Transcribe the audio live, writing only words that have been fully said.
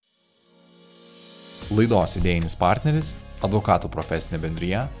Laidos idėjinis partneris – advokatų profesinė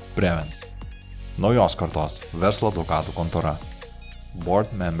bendrija Prevence. Naujos kartos verslo advokatų kontora.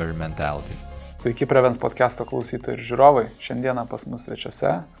 Board Member Mentality. Sveiki Prevence Podcast'o klausytojai ir žiūrovai. Šiandieną pas mus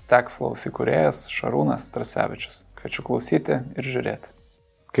svečiuose Stackflows įkūrėjas Šarūnas Straševičius. Kviečiu klausyti ir žiūrėti.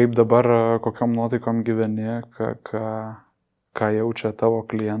 Kaip dabar, kokiom nuotaikom gyveni, ką jaučia tavo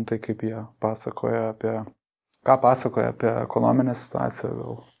klientai, kaip jie pasakoja apie ekonominę situaciją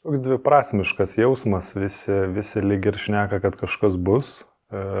gal? Toks dviprasmiškas jausmas, visi lyg ir šneka, kad kažkas bus.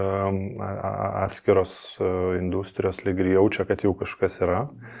 Atskiros industrijos lyg ir jaučia, kad jau kažkas yra.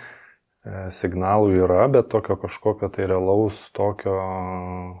 Signalų yra, bet tokio kažkokio tai realaus, tokio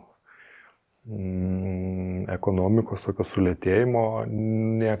ekonomikos, tokio sulėtėjimo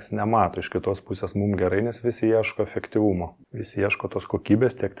nieks nemato. Iš kitos pusės mums gerai, nes visi ieško efektyvumo. Visi ieško tos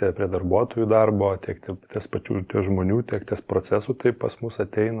kokybės, tiek prie darbuotojų darbo, tiek ties pačių žmonių, tiek ties procesų. Tai pas mus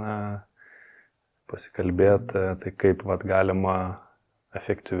ateina pasikalbėti, tai kaip galima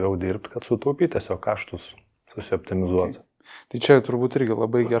efektyviau dirbti, kad sutaupyti tiesiog kaštus, susioptimizuoti. Okay. Tai čia turbūt irgi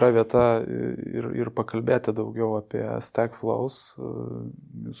labai gera vieta ir pakalbėti daugiau apie Stackflows,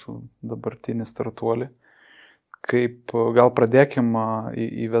 jūsų dabartinį startuolį. Kaip, gal pradėkim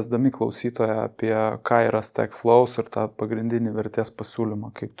įvesdami klausytoją apie ką yra Stackflows ir tą pagrindinį vertės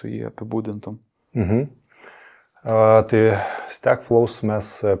pasiūlymą, kaip tu jį apibūdintum. Tai Stackflows mes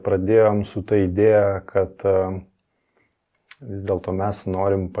pradėjom su ta idėja, kad vis dėlto mes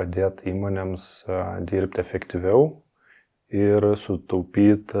norim padėti įmonėms dirbti efektyviau ir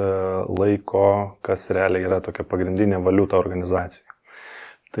sutaupyti laiko, kas realiai yra tokia pagrindinė valiuta organizacijai.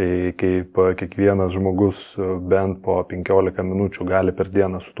 Tai kaip kiekvienas žmogus bent po 15 minučių gali per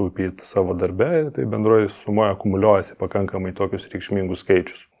dieną sutaupyti savo darbę, tai bendroji sumoje akumuliuojasi pakankamai tokius reikšmingus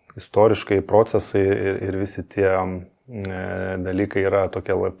skaičius. Istoriškai procesai ir visi tie dalykai yra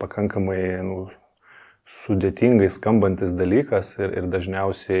tokie pakankamai sudėtingai skambantis dalykas ir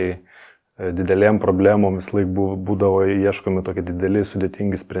dažniausiai didelėm problemom vis laik būdavo ieškomi tokie dideli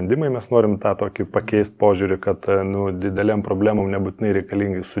sudėtingi sprendimai. Mes norim tą tokį pakeisti požiūrį, kad didelėm problemom nebūtinai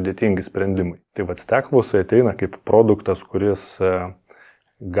reikalingi sudėtingi sprendimai. Tai Stackflows ateina kaip produktas, kuris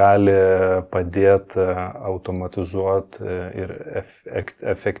gali padėti automatizuoti ir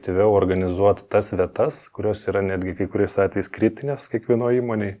efektyviau organizuoti tas vietas, kurios yra netgi kai kuriais atvejais kritinės kiekvienoje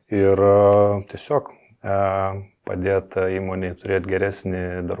įmonėje. Ir tiesiog padėti įmonėje turėti geresnį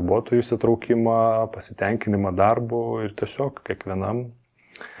darbuotojų įsitraukimą, pasitenkinimą darbu ir tiesiog kiekvienam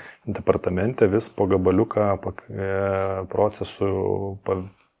departamente vis po gabaliuką procesų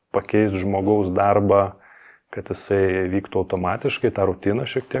pakeisti žmogaus darbą, kad jisai vyktų automatiškai, tą rutiną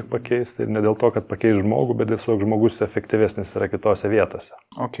šiek tiek pakeisti. Ir ne dėl to, kad pakeis žmogų, bet tiesiog žmogus efektyvesnis yra kitose vietose.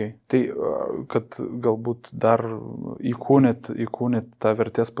 Ok, tai kad galbūt dar įkūnit tą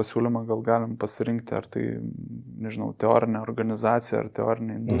vertės pasiūlymą, gal galim pasirinkti, ar tai, nežinau, teorinė organizacija, ar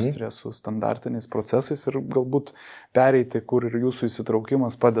teorinė industrija su standartiniais procesais ir galbūt pereiti, kur ir jūsų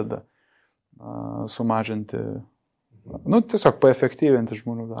įsitraukimas padeda sumažinti, tiesiog paefektyvinti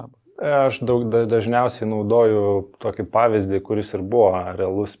žmonių darbą. Aš dažniausiai naudoju tokį pavyzdį, kuris ir buvo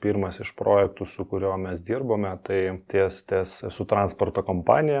realus pirmas iš projektų, su kuriuo mes dirbome. Tai su transporto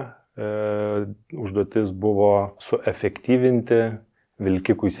kompanija užduotis buvo suefektyvinti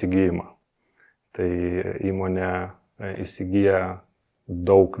vilkikų įsigijimą. Tai įmonė įsigyja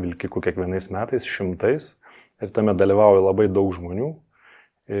daug vilkikų kiekvienais metais, šimtais, ir tame dalyvauja labai daug žmonių.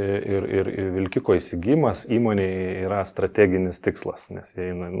 Ir vilkiko įsigijimas įmonėje yra strateginis tikslas, nes jie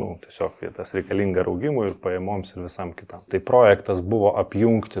eina, tiesiog tas reikalinga augimui ir pajamoms ir visam kitam. Tai projektas buvo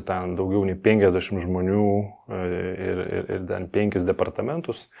apjungti ten daugiau nei 50 žmonių ir 5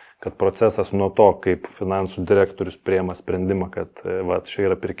 departamentus, kad procesas nuo to, kaip finansų direktorius priima sprendimą, kad čia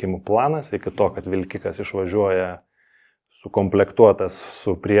yra pirkimų planas, iki to, kad vilkikas išvažiuoja sukomplektuotas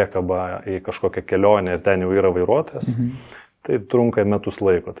su priekaba į kažkokią kelionę ir ten jau yra vairuotojas. Tai trunka metus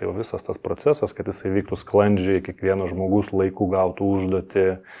laiko. Tai jau visas tas procesas, kad jisai vyktų sklandžiai, kiekvienas žmogus laiku gautų užduotį,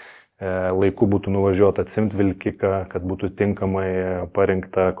 laiku būtų nuvažiuota atsimti vilkiką, kad būtų tinkamai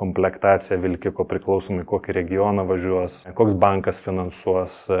parinkta komplektacija vilkiko priklausomai kokį regioną važiuos, koks bankas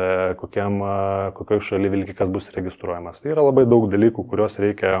finansuos, kokioj šaly vilkikas bus registruojamas. Tai yra labai daug dalykų, kuriuos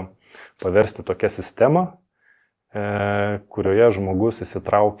reikia paversti tokią sistemą, kurioje žmogus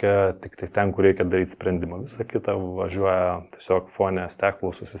įsitraukia tik ten, kur reikia daryti sprendimą. Visa kita važiuoja tiesiog fone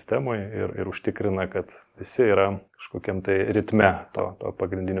Stackflows sistemoje ir užtikrina, kad visi yra kažkokiam tai ritme to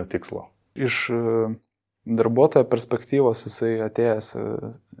pagrindinio tikslo. Iš darbuotojo perspektyvos jisai atėjęs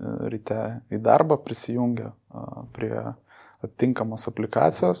ryte į darbą prisijungia prie atitinkamos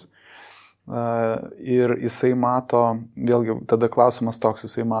aplikacijos ir jisai mato, vėlgi tada klausimas toks,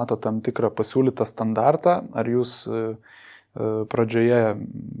 jisai mato tam tikrą pasiūlytą standartą, ar jūs pradžioje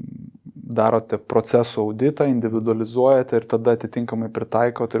darote procesų auditą, individualizuojate ir tada atitinkamai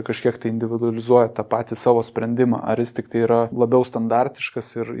pritaikote ir kažkiek tai individualizuojate tą patį savo sprendimą, ar jis tik tai yra labiau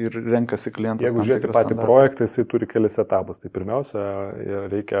standartiškas ir renkasi klientas. Jeigu žiūrėti patį projektą, jisai turi kelis etapus. Tai pirmiausia,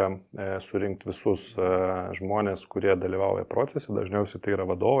 reikia surinkti visus žmonės, kurie dalyvauja procese, dažniausiai tai yra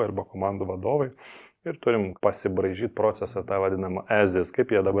vadovai arba komandų vadovai, ir turim pasibraižyti procesą, tą vadinamą as-is,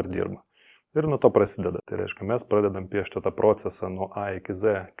 kaip jie dabar dirba. Ir nuo to prasideda. Tai reiškia, mes pradedam piešti tą procesą nuo A iki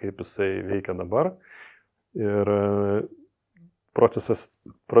Z, kaip jisai veikia dabar. Ir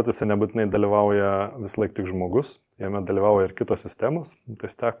procese nebūtinai dalyvauja vis laik tik žmogus, jame dalyvauja ir kitos sistemos.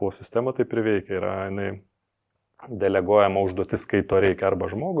 Tai Stackflows sistema taip ir veikia. Jinai deleguojama užduotis, kai to reikia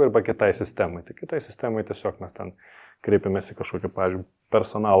arba žmogui, arba kitai sistemai. Tai kitai sistemai tiesiog mes ten kreipiamės į kažkokią, pavyzdžiui,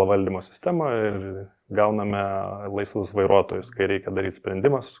 personalo valdymo sistemą ir gauname laisvus vairuotojus, kai reikia daryti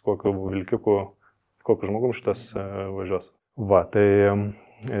sprendimas, kokiu vilkiku, kokiu žmogum šitas važiuos. Tai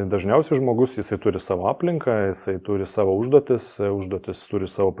dažniausiai žmogus, jisai turi savo aplinką, jisai turi savo užduotis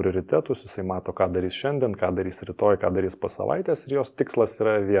turi savo prioritetus, jisai mato, ką darys šiandien, ką darys rytoj, ką darys po savaitės, ir jos tikslas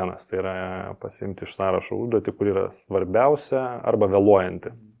yra vienas, tai yra pasiimti iš sąrašo užduotį, kur yra svarbiausia arba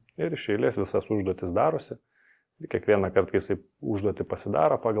vėluojanti. Ir iš eilės visas užduotis darosi. Kiekvieną kartą, kai jisai užduotį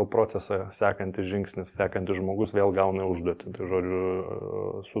pasidaro pagal procesą, sekantis žingsnis, sekantis žmogus vėl gauna užduotį. Tai žodžiu,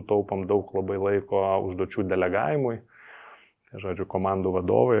 sutaupam daug labai laiko užduočių delegavimui. Tai žodžiu, komandų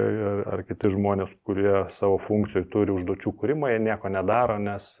vadovai ar kiti žmonės, kurie savo funkcijų turi užduočių kūrimą, jie nieko nedaro,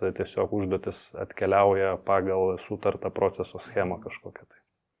 nes tiesiog užduotis atkeliauja pagal sutartą proceso schemą kažkokią tai.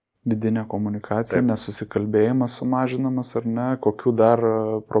 Vidinė komunikacija, nesusikalbėjimas sumažinamas ar ne, kokių dar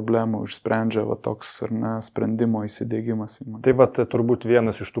problemų išsprendžia toks ar ne sprendimo įsidiegimas. Tai turbūt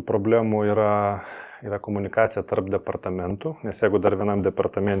vienas iš tų problemų yra komunikacija tarp departamentų, nes jeigu dar vienam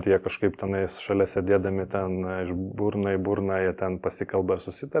departamente jie kažkaip tenais šalia sėdėdami ten iš burna į burną, jie ten pasikalba ir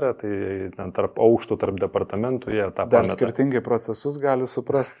susitarė, tai ten tarp aukštų, tarp departamentų jie tą pameta. Dar skirtingai procesus gali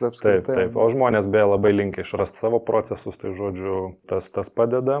suprasti apskritai. Taip, o žmonės beje labai linkia išrasti savo procesus, tai žodžiu, tas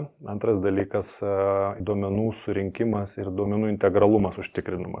padeda. Antras dalykas - duomenų surinkimas ir duomenų integralumas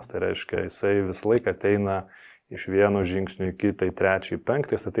užtikrinimas. Tai reiškia, jisai vis laiką ateina iš vieno žingsnio į kitą, į trečią, į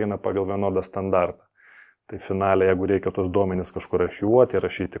penktą, jis ateina pagal vienodą standartą. Tai finaliai, jeigu reikia tos duomenys kažkur archyvuoti,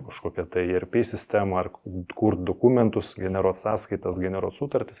 rašyti kažkokią tai ERP sistemą, ar kurti dokumentus, generuoti sąskaitas, generuoti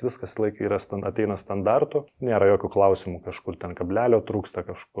sutartis, viskas laikai ateina standartu, nėra jokių klausimų, kažkur ten kablelio trūksta,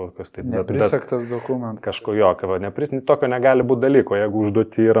 kažkokios tai... Neprisegtas dokumentas. Kažko jokio, tokio negali būti dalyko, jeigu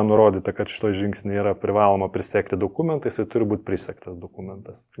užduoti yra nurodyta, kad šito žingsnį yra privaloma prisekti dokumentais, tai turi būti prisektas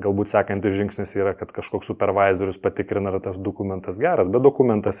dokumentas. Galbūt sekantis žingsnis yra, kad kažkoks supervisorius patikrina, ar tas dokumentas geras, bet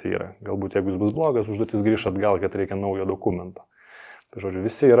dokumentas yra. Galbūt jeigu jis bus blogas, užduotis grįžta atgal, kad reikia naujo dokumento. Tai žodžiu,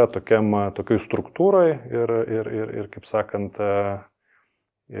 visi yra tokioj struktūrai ir kaip sakant,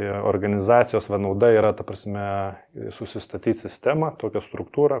 organizacijos nauda yra, ta prasme, susistatyti sistemą, tokią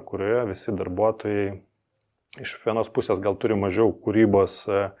struktūrą, kurioje visi darbuotojai iš vienos pusės gal turi mažiau kūrybos,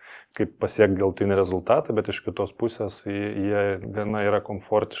 kaip pasiekti galutinį rezultatą, bet iš kitos pusės jie gana yra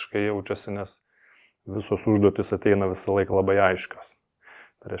komfortiškai jaučiasi, nes visos užduotis ateina visą laiką labai aiškios.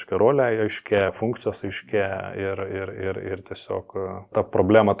 Tai reiškia, rolė aiškėja, funkcijos aiškėja ir tiesiog ta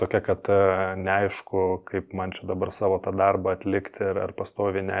problema tokia, kad neaišku, kaip man čia dabar savo tą darbą atlikti ar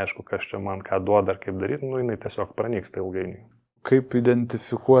pastoviai neaišku, kas čia man ką duoda ar kaip daryti, jinai tiesiog pranyksta ilgainiui. Kaip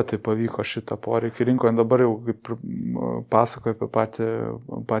identifikuoti pavyko šitą poreikį rinkoje? Dabar jau kaip pasakoju apie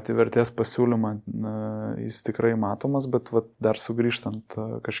patį vertės pasiūlymą, jis tikrai matomas, bet dar sugrįžtant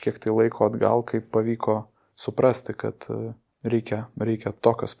kažkiek tai laiko atgal, kaip pavyko suprasti, kad reikia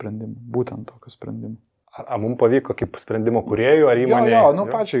tokio sprendimo, būtent tokio sprendimo. Ar mums pavyko kaip sprendimo kūrėjų, ar įmonėje?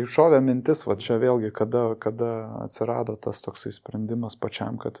 Pačiai šovė mintis, čia vėlgi, kada atsirado tas toksai sprendimas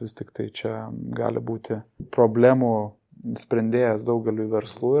pačiam, kad vis tik tai čia gali būti problemų sprendėjas daugeliu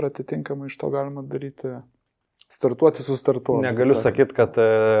verslų ir atitinkamai iš to galima daryti, startuoti su startuoliu. Negaliu sakyti, kad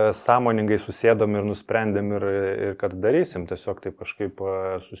sąmoningai susėdom ir nusprendėm ir kad darysim, tiesiog taip kažkaip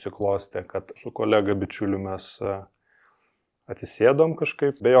susiklostė, kad su kolega bičiuliu mes atsisėdom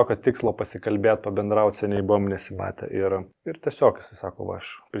kažkaip, be jokio tikslo pasikalbėti, pabendrauti, seniai buvom nesimatę. Ir tiesiog jisai sako, aš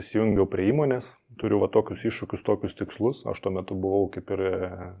prisijungiau prie įmonės, turiu tokius iššūkius, tokius tikslus, aš tuo metu buvau kaip ir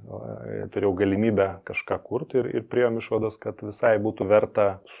turėjau galimybę kažką kurti ir priėjom išvados, kad visai būtų verta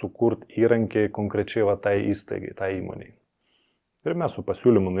sukurti įrankiai konkrečiai tai įstaigai, tai įmoniai. Ir mes su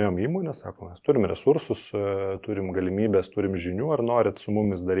pasiūlymu nuėjom į įmonę, sakom, mes turim resursus, turim galimybės, turim žinių, ar norit su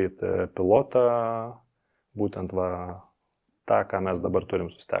mumis daryti pilotą, būtent tą, ką mes dabar turim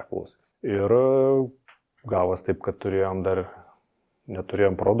su Stackflows. Ir gavos taip, kad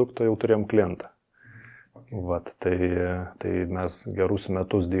neturėjom produktą, jau turėjom klientą. Vat, tai mes gerus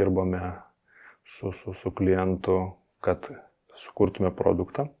metus dirbome su klientu, kad sukurtume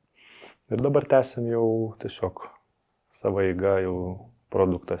produktą. Ir dabar tęsim jau tiesiog savo eiga, jau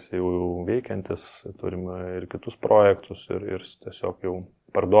produktas jau veikiantis, turim ir kitus projektus ir tiesiog jau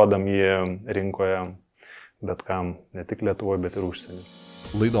parduodam jį rinkoje bet kam, ne tik Lietuvoje, bet ir užsienį.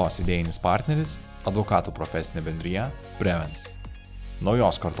 Laidos idėjinis partneris – advokatų profesinė bendrija Prevence.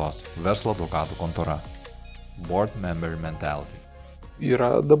 Naujos kartos verslo advokatų kontora. Board Member Mentality.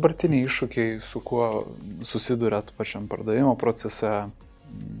 Yra dabartiniai iššūkiai, su kuo susiduriat pačiam pardavimo procese,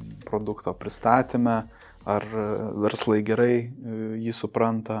 produkto pristatyme, ar verslai gerai jį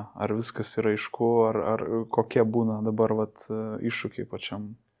supranta, ar viskas yra aišku, ar kokie būna dabar iššūkiai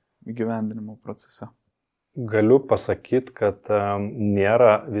pačiam įgyvendinimo procese. Galiu pasakyti, kad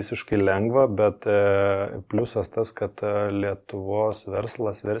nėra visiškai lengva, bet pliusas tas, kad Lietuvos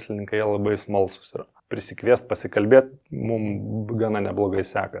verslininkai labai smalsus yra. Prisikviest, pasikalbėti, mums gana neblogai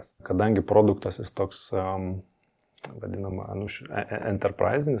sekas. Kadangi produktas jis toks, vadinama,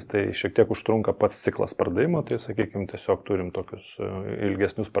 enterprise'nis, tai šiek tiek užtrunka pats ciklas pardavimo, tai sakykime, tiesiog turim tokius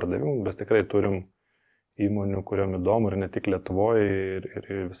ilgesnius pardavimus, bet tikrai turim įmonių, kuriuom įdomu ir ne tik Lietuvoje,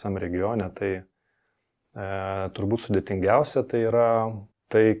 ir visam regione. Tai turbūt sudėtingiausia tai yra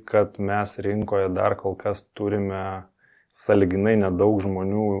tai, kad mes rinkoje dar kol kas turime sąlyginai nedaug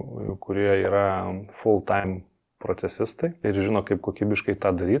žmonių, kurie yra full-time procesistai ir žino, kaip kokybiškai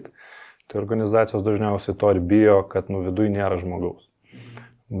tą daryti. Tai organizacijos dažniausiai to ir bijo, kad viduj nėra žmogaus.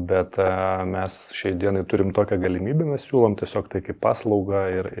 Bet mes šiai dienai turim tokią galimybę, mes siūlom tiesiog tai kaip paslaugą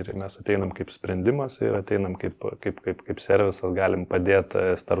ir mes ateinam kaip sprendimas ir ateinam kaip servisas, galim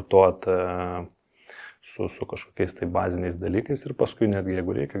padėti startuoti su kažkokiais tai baziniais dalykais ir paskui netgi,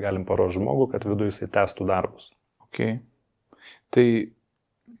 jeigu reikia, galim paruošti žmogų, kad viduje jisai testų darbus. Okay. Tai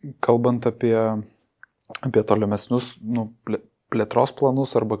kalbant apie tolimesnius plėtros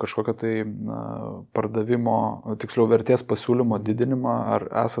planus arba kažkokio tai pardavimo, tiksliau vertės pasiūlymo didinimą, ar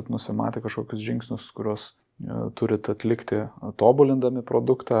esat nusimatę kažkokius žingsnius, kuriuos turit atlikti tobulindami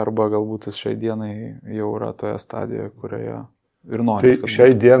produktą, arba galbūt jis šiai dienai jau yra toje stadijoje, kurioje ir norit. Tai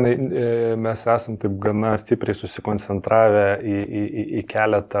šiai dienai mes esam taip gana stipriai susikoncentravę į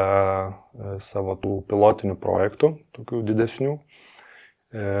keletą savo tų pilotinių projektų, tokių didesnių.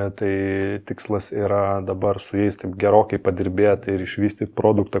 Tai tikslas yra dabar su jais taip gerokai padirbėti ir išvystyti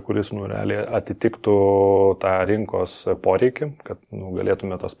produktą, kuris realiai atitiktų tą rinkos poreikį, kad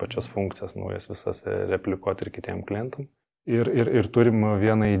galėtume tos pačias funkcijas naujas visas replikuoti ir kitiem klientam. Ir turim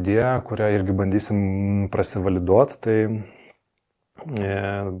vieną idėją, kurią irgi bandysim prasivaliduoti, tai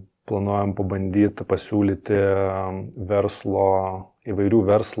planuojam pabandyti pasiūlyti įvairių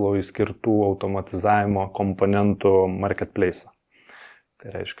verslo skirtų automatizavimo komponentų marketplace.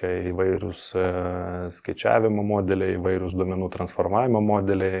 Tai reiškia įvairūs skaičiavimo modeliai, įvairūs duomenų transformavimo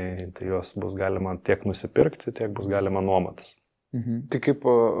modeliai, tai juos bus galima tiek nusipirkti, tiek bus galima nuomotis. Tai kaip,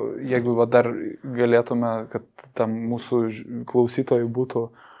 jeigu dar galėtume, kad tam mūsų klausytojai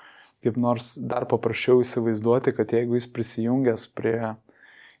būtų kaip nors dar paprasčiau įsivaizduoti, kad jeigu jis prisijungęs prie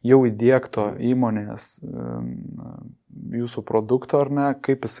jau įdiegto įmonės jūsų produkto, ar ne,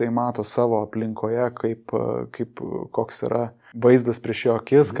 kaip jisai mato savo aplinkoje, koks yra vaizdas prieš jo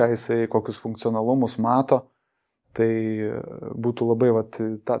akis, kokius funkcionalumus mato, tai būtų labai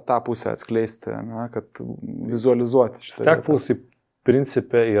tą pusę atskleisti, ne, kad vizualizuoti. Stackflows į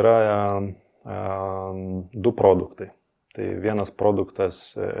principė yra du produktai. Tai vienas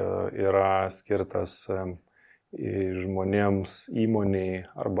produktas yra skirtas žmonėms, įmoniai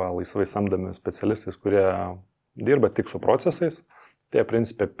arba laisvai samdomi specialistais, kurie dirba tik su procesais. Tai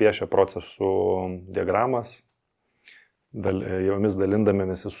principė piešia procesų diagramas, jomis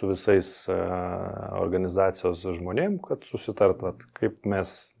dalindamėmis su visais organizacijos žmonėm, kad susitart, kaip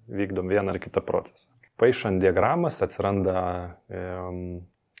mes vykdom vieną ar kitą procesą. Paišant diagramas atsiranda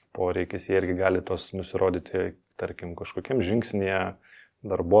poreikis, jie irgi gali tos nusirodyti, tarkim, kažkokiam žingsnėje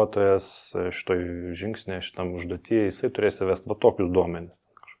darbuotojas šitoj žingsnėje, šitam užduotyje, jisai turės įvesti tokius duomenis.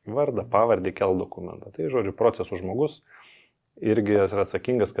 Kažkokį vardą, pavardę, kel dokumentą. Tai, žodžiu, procesų žmogus irgi yra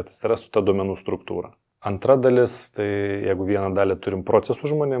atsakingas, kad atsirastų ta duomenų struktūra. Antra dalis, tai jeigu vieną dalį turim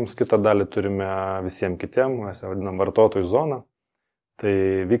procesų žmonėms, kitą dalį turime visiems kitiem, mes vadinam vartotojų zoną. Tai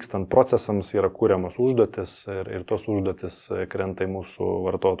vykstant procesams yra kūriamos užduotis ir tos užduotis krenta į mūsų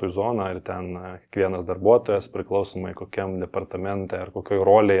vartotojų zoną ir ten kiekvienas darbuotojas, priklausomai kokiam departamente ar kokioj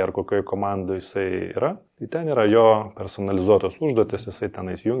rolėje ar kokioj komandai jisai yra, tai ten yra jo personalizuotos užduotis, jisai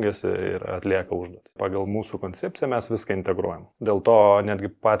tenais jungiasi ir atlieka užduotį. Pagal mūsų koncepciją mes viską integruojam. Dėl to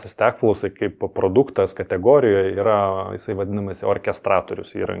netgi patys Stackflows kaip produktas kategorijoje yra, jisai vadinamas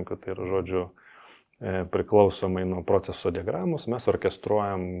orkestratorius įrankių, tai yra žodžiu, priklausomai nuo proceso diagramos, mes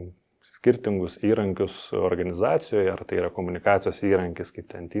orkestruojam skirtingus įrankius organizacijoje, ar tai yra komunikacijos įrankis kaip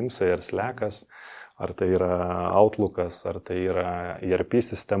ten Teamsai ar Slackas, ar tai yra Outlookas, ar tai yra ERP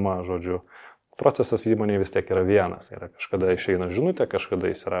sistema, žodžiu. Procesas įmonėje vis tiek yra vienas. Yra kažkada išeina žinutė, kažkada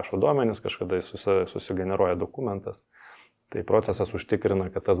įsirašo duomenis, kažkada susigeneruoja dokumentas. Tai procesas užtikrina,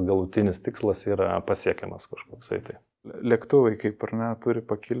 kad tas galutinis tikslas yra pasiekiamas kažkoksai tai. Lėktuvai, kaip ar ne, turi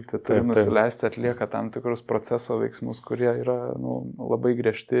pakilti, turi nusileisti, atlieka tam tikrus proceso veiksmus, kurie yra labai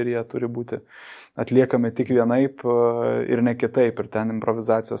griežti ir jie turi būti atliekami tik vienaip ir ne kitaip, ir ten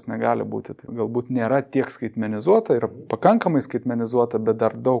improvizacijos negali būti. Tai galbūt nėra tiek skaitmenizuota, yra pakankamai skaitmenizuota, bet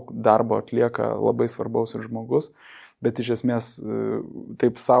dar daug darbo atlieka labai svarbaus ir žmogus, bet iš esmės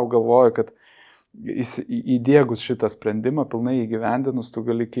taip savo galvoju, kad įdiegus šitą sprendimą, pilnai įgyvendinus, tu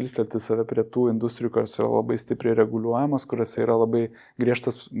gali kilstelti save prie tų industrijų, kurios yra labai stipriai reguliuojamos, kuriuose yra labai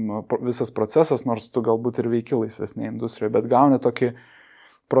griežtas visas procesas, nors tu galbūt ir veiki laisvesnėje industrijoje, bet gauni tokį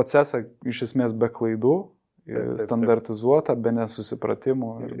procesą iš esmės be klaidų, standartizuotą, be nesusipratimų.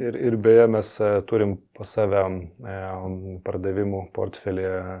 Ir beje, mes turim pas save pardavimų portfelį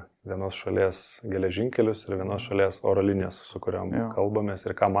vienos šalies geležinkelius ir vienos šalies oro linijas, su kuriam kalbamės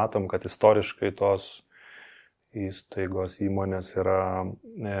ir ką matom, kad istoriškai tos įstaigos įmonės yra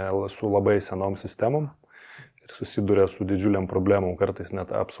su labai senom sistemom ir susiduria su didžiuliam problemom, kartais net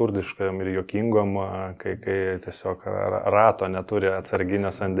absurdiškam ir juokingom, kai tiesiog rato neturi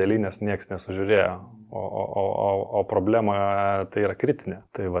atsarginės sandėlinės, nieks nesužiūrėjo, o problema tai yra kritinė.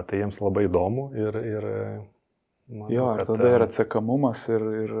 Tai va, tai jiems labai įdomu ir manau, ir tada yra atsekamumas ir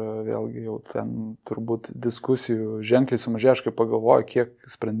vėlgi jau ten turbūt diskusijų ženkliai sumažėjo, aš kaip pagalvoju, kiek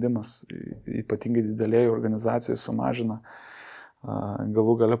sprendimas ypatingai didelėje organizacijoje sumažina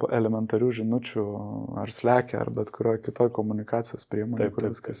galų gale elementarių žinučių ar Slack'e ar bet kurioje kitoje komunikacijos priemonė, kur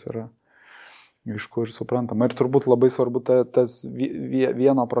viskas yra aišku ir suprantama. Ir turbūt labai svarbu tas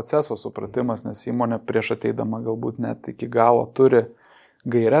vieno proceso supratimas, nes įmonė prieš ateidama galbūt net iki galo turi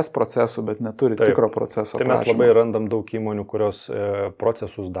gairias procesų, bet neturi tikro proceso. Tai mes labai randam daug įmonių, kurios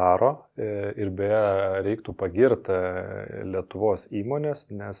procesus daro ir beje reiktų pagirti Lietuvos įmonės,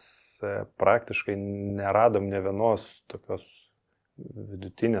 nes praktiškai neradom ne vienos tokios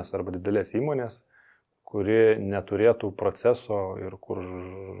vidutinės arba didelės įmonės, kuri neturėtų proceso ir kur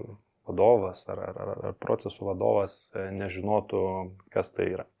vadovas ar procesų vadovas nežinotų, kas tai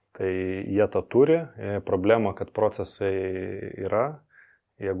yra. Tai jie tą turi, problema, kad procesai yra,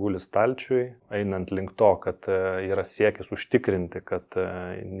 jie guli stalčiui, einant link to, kad yra siekis užtikrinti, kad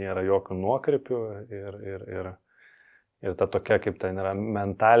nėra jokių nuokrypių ir ta tokia, kaip ten yra,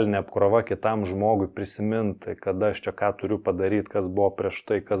 mentalinė apkrova kitam žmogui prisiminti, kada aš čia ką turiu padaryti, kas buvo prieš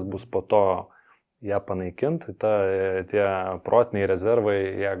tai, kas bus po to ją panaikinti, tie protiniai rezervai,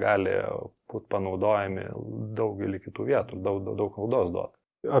 jie gali būti panaudojami daugelį kitų vietų, daug naudos duoti.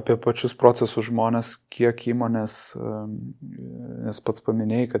 Apie pačius procesus žmonės, kiek įmonės, nes pats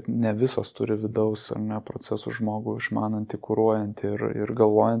paminėjai, kad ne visos turi vidaus ar ne procesų žmogų išmanantį, kuruojantį ir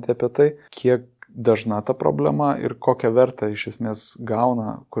galvojantį apie tai, kiek dažna ta problema ir kokią vertę iš esmės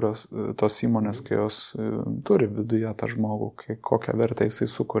gauna tos įmonės, kai jos turi viduje tą žmogų, kokią vertę jisai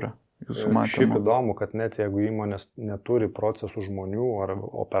sukuria. Šiaip įdomu, kad net jeigu įmonės neturi procesų žmonių ar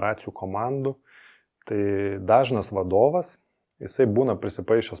operacijų komandų, tai dažnas vadovas, jisai būna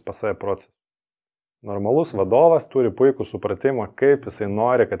prisipaišęs pas save procesą. Normalus vadovas turi puikų supratimą, kaip jisai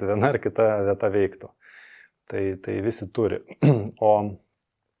nori, kad viena ar kita vieta veiktų. Tai visi turi. O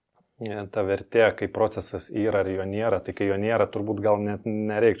ta vertė, kai procesas yra ar jo nėra, tai kai jo nėra, turbūt gal net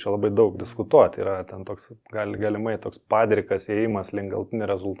nereikia čia labai daug diskutuoti. Yra ten toks, galimai toks padrikas įėjimas link galutinio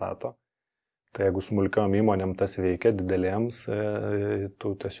rezultato. Tai jeigu smulkiom įmonėm tas veikia, didelėms,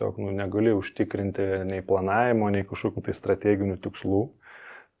 tu tiesiog negali užtikrinti nei planavimo, nei kažkokių tai strateginių tikslų.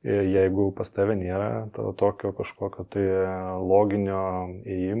 Jeigu pas tave nėra tokio kažkokio tai loginio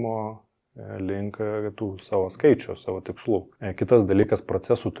įėjimo link tų savo skaičių, savo tikslų. Kitas dalykas -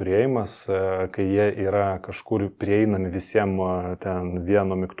 procesų turėjimas, kai jie yra kažkur prieinami visiems ten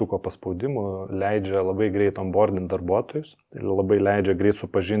vieno mygtuko paspaudimu, leidžia labai greit onboardinti darbuotojus, labai leidžia greit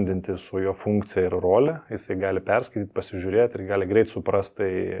supažindinti su jo funkcija ir rolė, jisai gali perskaityti, pasižiūrėti ir gali greit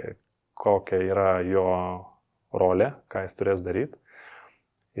suprasti, kokia yra jo rolė, ką jis turės daryti.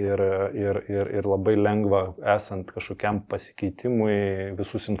 ir labai lengva esant kažkokiam pasikeitimui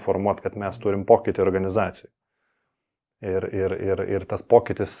visus informuoti, kad mes turim pokytį organizacijai. Ir tas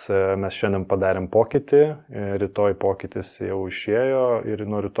pokytis, mes šiandien padarėm pokytį, rytoj pokytis jau išėjo ir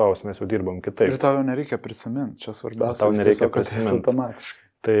nuo rytojus mes jau dirbam kitaip. Ir tau jau nereikia prisiminti, čia svarbiausia. Tau nereikia prisiminti. Automatiškai.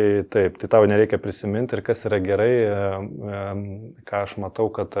 Tai tau nereikia prisiminti ir kas yra gerai, ką aš matau,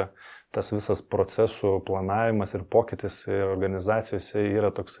 kad tas visas procesų planavimas ir pokytis organizacijose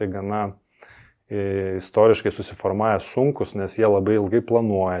yra toksai gana istoriškai susiformavę sunkus, nes jie labai ilgai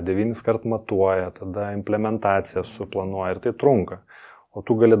planuoja, 9 kart matuoja, tada implementaciją suplanuoja ir tai trunka. O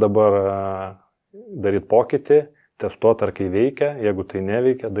tu gali dabar daryti pokytį, testuoti ar kai veikia, jeigu tai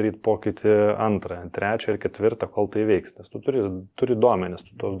neveikia, daryti pokytį 2, 3 ir 4, kol tai veiks. Nes tu turi duomenis,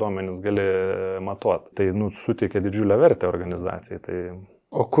 tu tos duomenis gali matuoti. Tai suteikia didžiulę vertę organizacijai. Tai...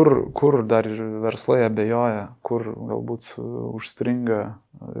 O kur dar ir verslai abejoja, kur galbūt užstringa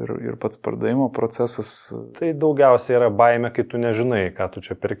ir pats pardavimo procesas? Tai daugiausiai yra baimė, kai tu nežinai, ką tu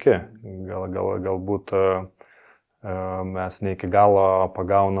čia perki. Galbūt mes ne iki galo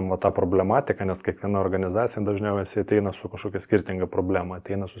pagaunam tą problematiką, nes kiekviena organizacija dažniausiai ateina su kažkokia skirtinga problema,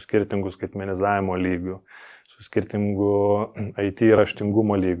 ateina su skirtingu skaitmenizavimo lygiu, su skirtingu IT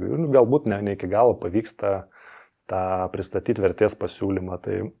raštingumo lygiu. Ir galbūt ne iki galo pavyksta tą pristatyti vertės pasiūlymą,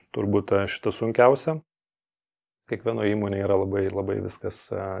 tai turbūt šitą sunkiausia. Kiekvieno įmonė yra labai viskas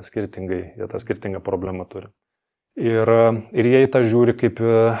skirtingai, jie tą skirtingą problemą turi. Ir jie į tą žiūri,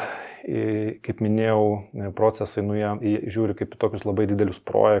 kaip minėjau, procesai, jie žiūri kaip į tokius labai didelius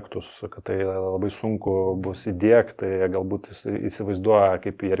projektus, kad tai labai sunku bus įdiegti, jie galbūt įsivaizduoja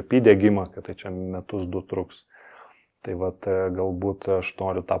kaip ERP diegimą, kad tai čia metus 2 truks. Tai galbūt aš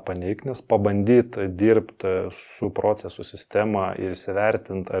noriu tą paneigti, nes pabandyti dirbti su procesų sistema ir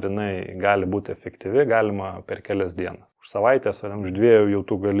įsivertinti, ar jinai gali būti efektyvi, galima per kelias dienas. Už savaitės ar už 2 jau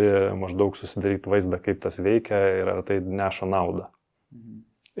tu gali maždaug susidaryti vaizdą, kaip tas veikia ir ar tai neša naudą.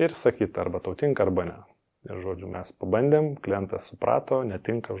 Ir sakyti, arba tau tinka, arba ne. Ir žodžiu, mes pabandėm, klientas suprato,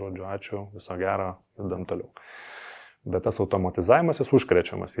 netinka, žodžiu, ačiū, viso gero, judam toliau. Bet tas automatizavimas jis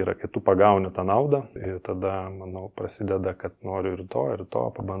užkrečiamas yra, kai tu pagauni tą naudą ir tada, manau, prasideda, kad noriu ir to,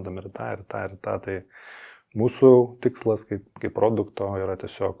 pabandom ir tą. Tai mūsų tikslas kaip produkto yra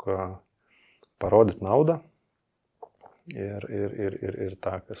tiesiog parodyti naudą ir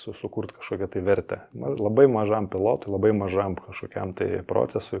sukurti kažkokią tai vertę. Labai mažam pilotui, labai mažam kažkokiam tai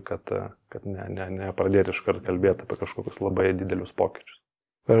procesui, kad nepradėti iškart kalbėti apie kažkokius labai didelius pokyčius.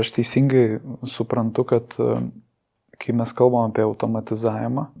 Ir aš teisingai suprantu, kad kai mes kalbam apie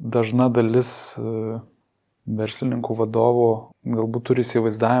automatizavimą, dažna dalis verslininkų vadovų galbūt turi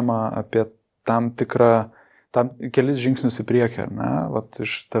įsivaizdavimą apie kelis žingsnius į priekį, ar ne? Vat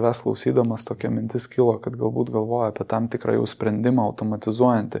iš tavęs klausydamas tokia mintis kilo, kad galbūt galvoja apie tam tikrą jau sprendimą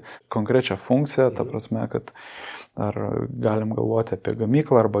automatizuojantį konkrečią funkciją, ta prasme, kad ar galim galvoti apie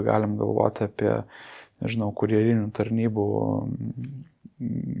gamyklą, arba galim galvoti apie, nežinau, kurjerinių tarnybų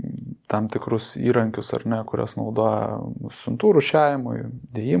tam tikrus įrankius, ar ne, kurias naudoja siuntų rūšiavimui,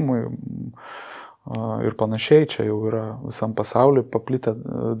 dėjimui ir panašiai. Čia jau yra visam pasauliu paplitę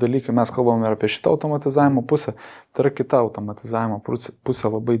dalykai. Mes kalbame ir apie šitą automatizavimo pusę. Tai yra kita automatizavimo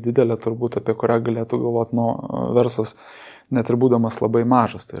pusė labai didelė, turbūt apie kurią galėtų galvoti verslas, net ir būdamas labai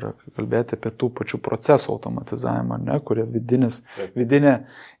mažas. Tai yra kalbėti apie tų pačių procesų automatizavimą, ne, kurie vidinė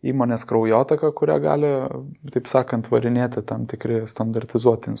įmonės kraujotaka, kurią gali, taip sakant, varinėti tam tikri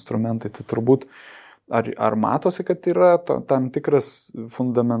standartizuoti instrumentai. Tai turbūt ar matosi, kad yra tam tikras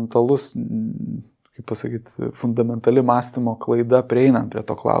fundamentalus, fundamentali mąstymo klaida prieinant prie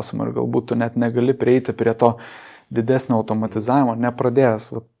to klausimo ir galbūt tu net negali prieiti prie to didesnio automatizavimo, nepradėjęs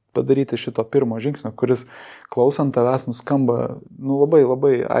padaryti šito pirmo žingsnio, kuris klausant tavęs nuskamba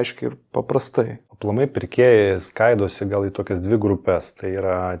labai aiškiai ir paprastai. Aplamai pirkėjai skaidosi gal į tokias 2 grupės. Tai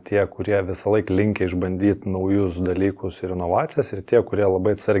yra tie, kurie visą laiką linkia išbandyti naujus dalykus ir inovacijas ir tie, kurie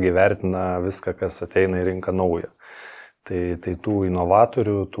labai atsargiai vertina viską, kas ateina į rinką naują. Tai tų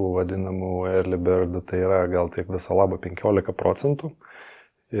inovatorių, tų vadinamų early bird, tai yra gal tiek viso labo 15%.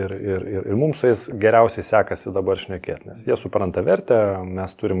 Ir mums su jais geriausiai sekasi dabar šnekėti, nes jie supranta vertę,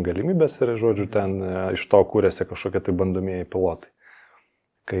 mes turim galimybės ir, žodžiu, ten iš to kūrėsi kažkokie tai bandomieji pilotai.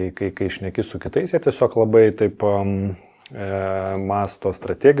 Kai šneki su kitais, jie tiesiog labai taip mąsto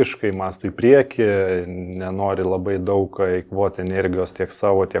strategiškai, mąsto į priekį, nenori labai daug eikvoti energijos tiek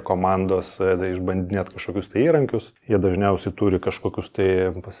savo, tiek komandos, išbandinėti kažkokius tai įrankius. Jie dažniausiai turi kažkokius tai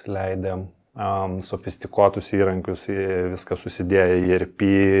pasileidę sofistikuotus įrankius, viską susidėję į ERP,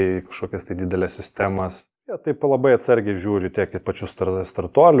 kažkokias tai didelės sistemas. Jie taip labai atsargiai žiūri tiek į pačius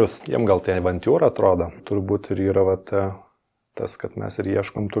startuolius, jiem gal tai avantūra atrodo. Turbūt ir yra tas, kad mes ir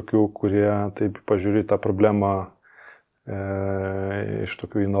ieškom tokių, kurie taip pažiūri tą problemą iš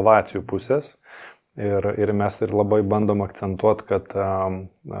tokių inovacijų pusės. Ir mes ir labai bandom akcentuoti, kad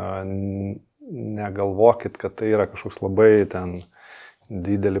negalvokit, kad tai yra kažkoks labai ten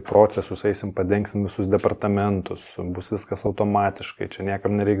didelį procesus, eisim, padengsim visus departamentus, bus viskas automatiškai, čia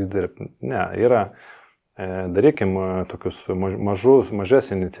niekam nereiks dirbti. Ne, darykim tokius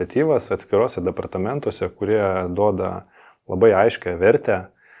mažas iniciatyvas atskiruose departamentuose, kurie duoda labai aiškę vertę,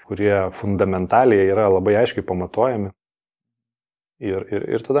 kurie fundamentaliai yra labai aiškiai pamatuojami.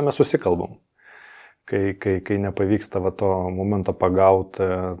 Ir tada mes susikalbam. Kai nepavyksta to momento pagauti,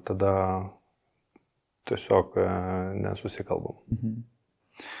 tada tiesiog nesusikalbam.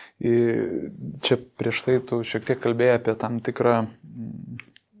 Čia prieš tai tu šiek tiek kalbėjai apie tam tikrą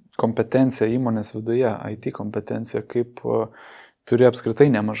kompetenciją įmonės viduje, IT kompetenciją, kaip turi apskritai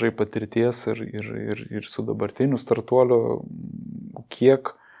nemažai patirties ir su dabartiniu startuoliu,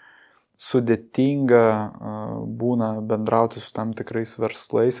 kiek sudėtinga būna bendrauti su tam tikrais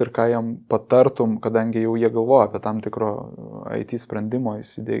verslais ir ką jam patartum, kadangi jau jie galvoja apie tam tikro IT sprendimo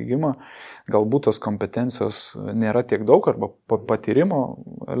įsidiegimą, galbūt tos kompetencijos nėra tiek daug arba patyrimo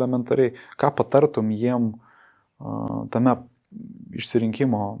elementariai, ką patartum jiem tame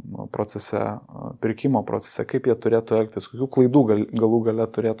išsirinkimo procese, pirkimo procese, kaip jie turėtų elgtis, kokių klaidų galų gale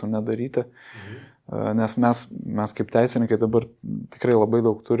turėtų nedaryti. Nes mes kaip teisininkai dabar tikrai labai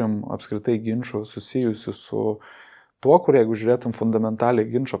daug turim apskritai ginčų susijusių su tuo, kur jeigu žiūrėtum fundamentaliai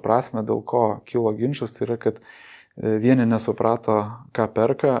ginčo prasme, dėl ko kilo ginčas, tai yra, kad vieni nesuprato, ką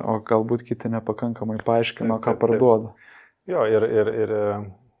perka, o galbūt kiti nepakankamai paaiškino, ką parduoda. Jo, ir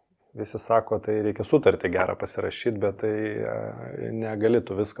visi sako, tai reikia sutartį gerą pasirašyti, bet tai negali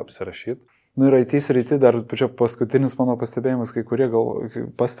tu viską apsirašyti. Ir IT srity dar čia paskutinis mano pastebėjimas, kai kurie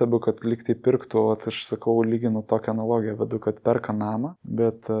pastebiu, kad lyg tai pirktų, aš sakau, lyginu tokią analogiją, vedu, kad perka namą,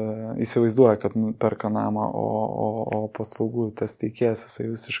 bet įsivaizduoja, kad perka namą, o paslaugų tas teikėjas, jisai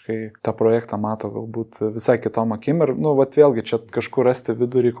visiškai tą projektą mato galbūt visai kitom akim ir, vėlgi čia kažkur rasti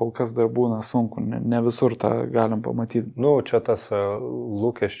vidurį kol kas dar būna sunku, ne visur tą galim pamatyti. Čia tas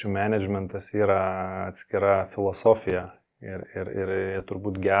lūkesčių managementas yra atskira filosofija ir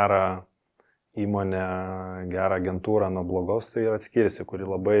turbūt gerą įmonę, gerą agentūrą nuo blogos, tai yra atskirsi, kuri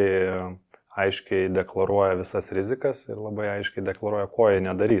labai aiškiai deklaruoja visas rizikas ir labai aiškiai deklaruoja, ko jie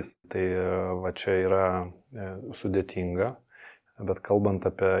nedarys. Tai čia yra sudėtinga, bet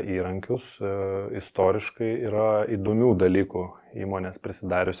kalbant apie įrankius, istoriškai yra įdomių dalykų įmonės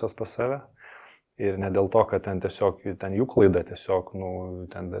prisidariusios pas save. Ir ne dėl to, kad ten jų klaida tiesiog,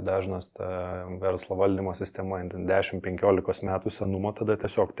 ten dažnas ta verslo valdymo sistema 10-15 metų senumo, tada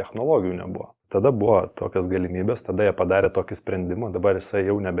tiesiog technologijų nebuvo. Tada buvo tokias galimybės, tada jie padarė tokį sprendimą, dabar jisai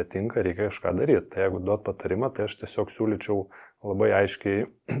jau nebetinka, reikia kažką daryti. Tai jeigu duot patarimą, tai aš tiesiog siūlyčiau labai aiškiai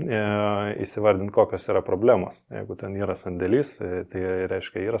įsivardinti, kokios yra problemos. Jeigu ten yra sandėlys, tai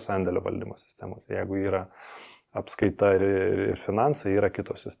reiškia yra sandėlio valdymo sistemos. Jeigu yra apskaita ir finansai, yra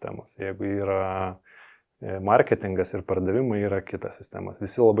kitos sistemos. Jeigu yra marketingas ir pardavimai, yra kitas sistemas.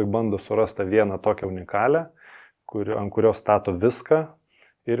 Visi labai bando surasti vieną tokią unikalią, ant kurios stato viską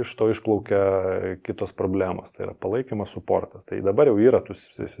ir iš to išplaukia kitos problemos. Tai yra palaikymas, suportas. Tai dabar jau yra tų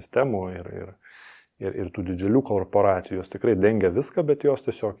sistemų ir tų didžiulių korporacijų. Jos tikrai dengia viską, bet jos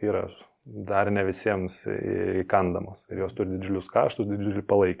tiesiog yra dar ne visiems įkandamos. Ir jos turi didžiulius kaštus, didžiulį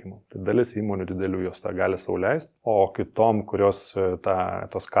palaikymą. Tai dalis įmonių didelių jos tą gali sau leisti. O kitom, kurios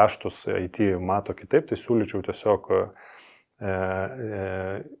tos kaštus IT mato kitaip, tai siūlyčiau tiesiog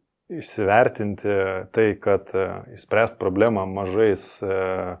įsivertinti tai, kad išspręsti problemą mažais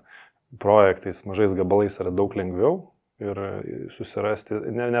projektais, mažais gabalais yra daug lengviau. Ir susirasti,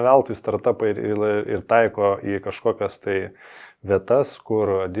 ne veltui startupai ir taiko į kažkokias tai vietas,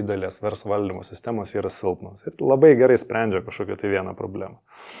 kur didelės verslo valdymo sistemos yra silpnos. Ir labai gerai sprendžia kažkokią tai vieną problemą.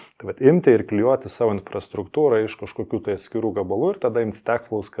 Tai imti ir klijuoti savo infrastruktūrą iš kažkokių tai atskirų gabalų ir tada imti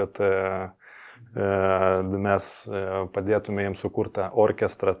Stackflows, kad mes padėtume jiems sukurtą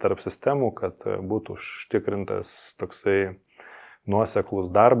orkestrą tarp sistemų, kad būtų užtikrintas toksai nuoseklus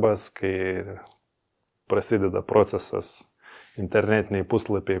darbas, kai prasideda procesas internetiniai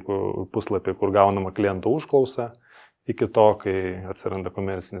puslapiai, kur gaunama kliento užklausa, iki to, kai atsiranda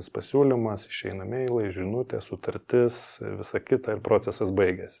komercinis pasiūlymas, išeina mailai, žinutė, sutartis, visa kita ir procesas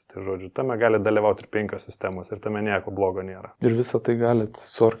baigėsi. Tai žodžiu, tame gali dalyvauti ir 5 sistemos ir tame nieko blogo nėra. Ir visą tai galit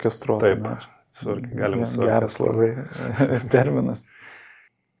suorkestruoti. Taip, galim suorkestruoti. Geras labai terminas.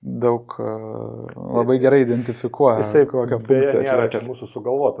 Daug labai gerai identifikuoja. Jisai kokią funkciją nėra čia mūsų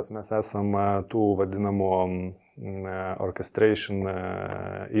sugalvotas. Mes esam tų vadinamų orchestration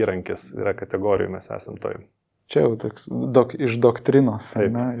įrankis, yra kategorijų, mes esam toj. Čia jau toks iš doktrinos.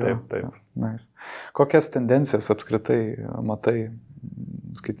 Taip, ne? taip. Nice. Kokias tendencijas apskritai matai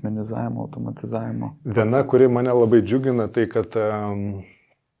skaitmenizavimo, automatizavimo? Viena, kuri mane labai džiugina, tai kad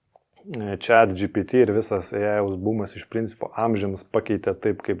Chat GPT ir visas AI bumas iš principo amžiams pakeitė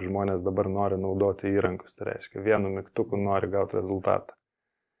taip, kaip žmonės dabar nori naudoti įrankius. Tai reiškia, vienu mygtuku nori gauti rezultatą.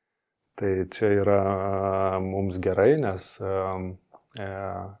 Tai čia yra mums gerai, nes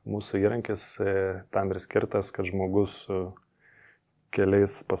mūsų įrankis tam ir skirtas, kad žmogus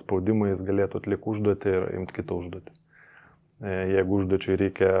keliais paspaudimais galėtų atlikti užduotį ir imti kitą užduotį. Jeigu užduočiai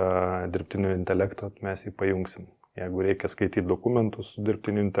reikia dirbtinio intelekto, mes jį pajungsim. Jeigu reikia skaityti dokumentus su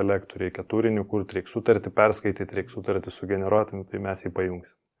dirbtiniu intelektu, reikia turinių kurti, reikia sutartį perskaityti, reikia sutartį sugeneruoti, tai mes jį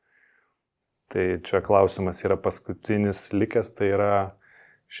pajungsim. Tai čia klausimas yra paskutinis likęs, tai yra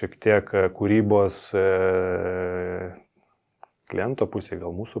šiek tiek kūrybos kliento pusė,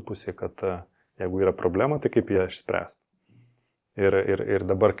 gal mūsų pusė, kad jeigu yra problema, tai kaip ją išspręsti. Ir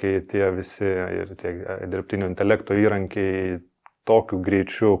dabar, kai tie visi ir tie dirbtinio intelekto įrankiai tokiu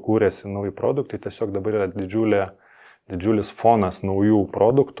greičiu kūrėsi nauji produktai, tiesiog dabar yra didžiulis fonas naujų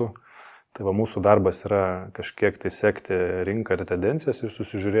produktų. Tai va, mūsų darbas yra kažkiek tai sekti rinką ir tendencijas ir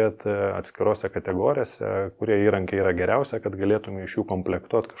susižiūrėti atskirose kategorijose, kurie įrankiai yra geriausia, kad galėtume iš jų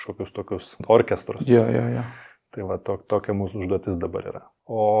komplektuoti kažkokius tokius orkestrus. Jo. Tai va, tokia mūsų užduotis dabar yra.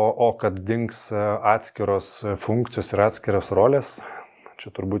 O kad dings atskiros funkcijos ir atskiros rolės,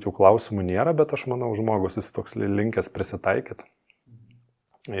 čia turbūt jau klausimų nėra, bet aš manau, žmogus jis toks linkęs prisitaikyti.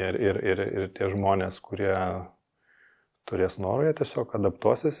 Ir tie žmonės, kurie turės norą, jie tiesiog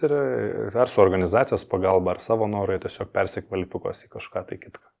adaptuosis ir ar su organizacijos pagalba, ar savo norą, jie tiesiog persikvalifikuos į kažką tai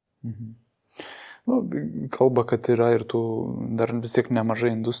kitką. Kalba, kad yra ir tų dar vis tiek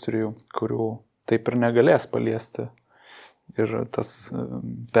nemažai industrijų, kurių taip ir negalės paliesti. Ir tas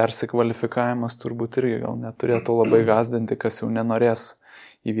persikvalifikavimas turbūt irgi gal neturėtų labai gąsdinti, kas jau nenorės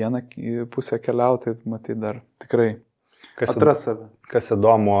į vieną pusę keliauti, matyt, dar tikrai atras save. Kas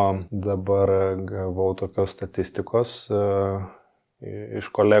įdomu, dabar gavau tokios statistikos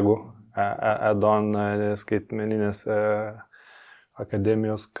iš kolegų Edon skaitmeninės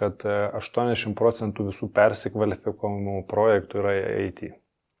akademijos, kad 80% visų persikvalifikavimų projektų yra IT.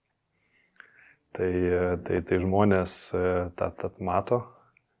 Tai žmonės tą mato,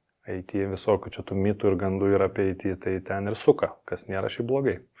 IT visokių čia tų mitų ir gandų yra apie IT, tai ten ir suka, kas nėra šiaip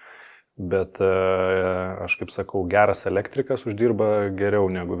blogai. Bet aš kaip sakau, geras elektrikas uždirba geriau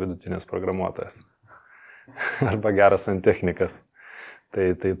negu vidutinis programuotojas. Arba geras santechnikas.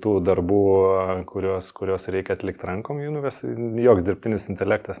 Tai tų darbų, kurios reikia atlikti rankom, joks dirbtinis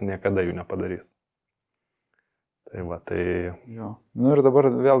intelektas niekada jų nepadarys. Tai va, tai... Jo. Ir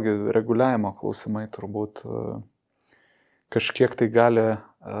dabar vėlgi reguliavimo klausimai turbūt kažkiek tai gali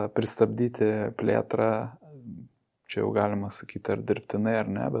pristabdyti plėtrą, čia jau galima sakyti ar dirbtinai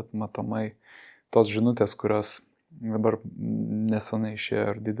ar ne, bet matomai tos žinutės, kurios dabar nesenai išėjo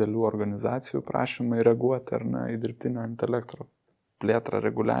ir didelių organizacijų prašymai reaguoti ar ne į dirbtinio intelekto plėtrą,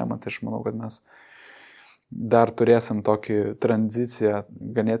 reguliavimą, tai aš manau, kad mes dar turėsim tokį tranziciją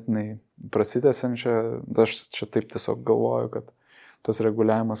ganėtinai prasitęsiančią. Aš čia taip tiesiog galvoju, kad tas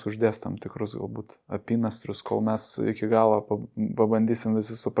reguliavimas uždės tam tikrus galbūt apynastrius, kol mes iki galo pabandysim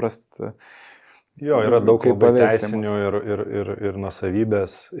visi suprasti. Jo, yra daug labai teisinių ir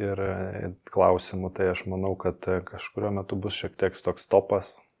nuosavybės ir klausimų, tai aš manau, kad kažkurio metu bus šiek tiek toks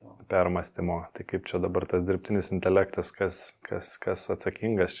topas permąstymo. Tai kaip čia dabar tas dirbtinis intelektas, kas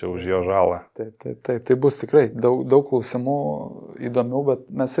atsakingas čia už jo žalą. Taip, tai bus tikrai daug klausimų įdomių, bet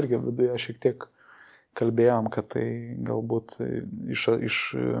mes irgi viduje šiek tiek kalbėjom, kad tai galbūt iš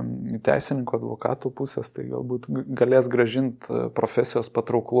teisininkų advokatų pusės tai galbūt galės grąžinti profesijos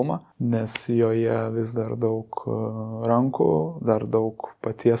patrauklumą, nes joje vis dar daug rankų, dar daug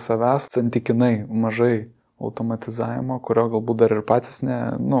paties savęs, santykinai mažai automatizavimo, kurio galbūt dar ir patys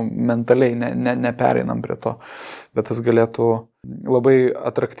mentaliai nepereinam prie to, bet tas galėtų labai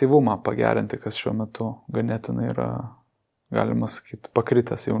atraktyvumą pagerinti, kas šiuo metu ganėtinai yra, galima sakyti,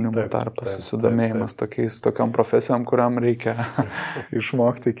 pakritęs jaunimo tarpas, susidomėjimas tokiom profesijom, kuriam reikia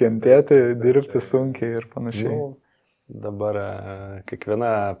išmokti kentėti, dirbti sunkiai ir panašiai. Dabar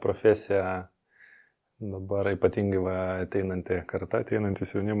kiekviena profesija, dabar ypatingai ateinanti karta,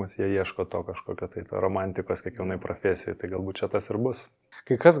 ateinantis jaunimas, jie ieško to kažkokio tai romantikos kiekvienai profesijai, tai galbūt čia tas ir bus.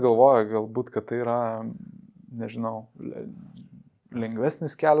 Kai kas galvoja, galbūt, kad tai yra, nežinau,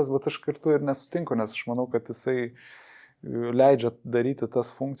 lengvesnis kelias, bet aš kartu ir nesutinku, nes aš manau, kad jisai leidžia daryti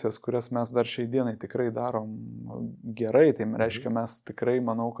tas funkcijas, kurias mes dar šiai dienai tikrai darom gerai. Tai reiškia, mes tikrai,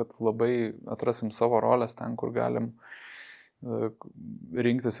 manau, kad labai atrasim savo rolės ten, kur galim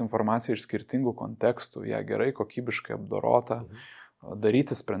rinktis informaciją iš skirtingų kontekstų, ją gerai, kokybiškai apdorotą,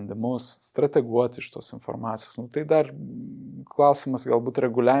 daryti sprendimus, strateguoti iš tos informacijos. Tai dar klausimas, galbūt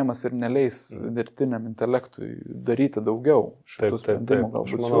reguliavimas ir neleis dirbtiniam intelektui daryti daugiau šitų sprendimų.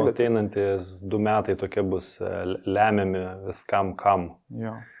 Aš manau, ateinantis 2 metai tokie bus lemiami viskam kam.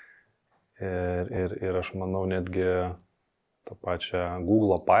 Jo. Ir aš manau netgi tą pačią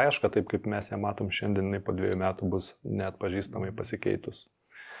Google paiešką, taip kaip mes ją matom šiandien, po 2 metų bus neatpažįstamai pasikeitus.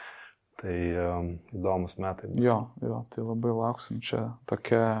 Tai įdomus metai bus. Jo, tai labai lauksim, čia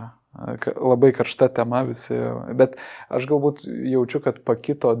tokia labai karšta tema visi, bet aš galbūt jaučiu, kad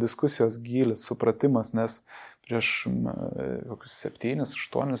pakito diskusijos gylis, supratimas, nes prieš kokius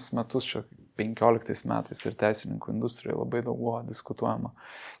 7-8 metus, čia 15 metais ir teisininkų industrijoje labai daug buvo diskutuojama.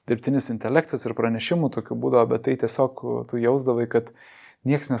 Dirbtinis intelektas ir pranešimų tokių būdavo, bet tai tiesiog tu jausdavai, kad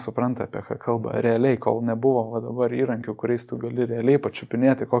nieks nesupranta, apie ką kalba. Realiai, kol nebuvo dabar įrankių, kuriais tu gali realiai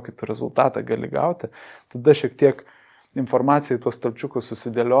pačiupinėti, kokį tu rezultatą gali gauti, tada šiek tiek informacija į tuos stalčiukus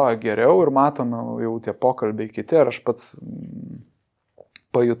susidėlioja geriau ir matome jau tie pokalbiai kiti. Ir aš pats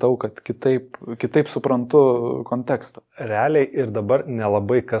pajutau, kad kitaip suprantu kontekstą. Realiai ir dabar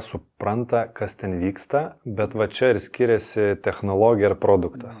nelabai kas supranta, kas ten vyksta, bet va čia ir skiriasi technologija ir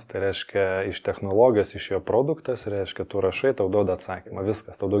produktas. Tai reiškia, iš technologijos išėjo produktas, reiškia, tu rašai, tau duoda atsakymą,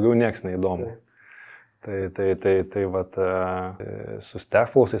 viskas, tau daugiau nieks neįdomu. Tai vat, su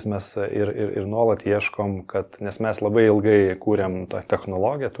Stackflows'ais mes ir nuolat ieškom, nes mes labai ilgai kūrėm tą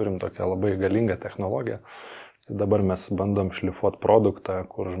technologiją, turim tokią labai galingą technologiją. Dabar mes bandom šlifuoti produktą,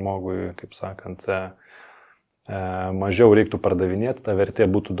 kur žmogui, kaip sakant, mažiau reiktų pardavinėti, ta vertė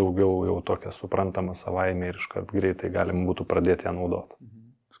būtų daugiau jau tokia suprantama savaime ir iškart greitai galim būtų pradėti ją naudoti.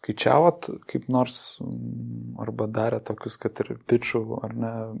 Skaičiavot kaip nors arba darė tokius, kad ir pitchų ar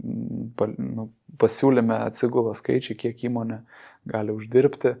ne, pasiūlyme atsigula skaičiai, kiek įmonė gali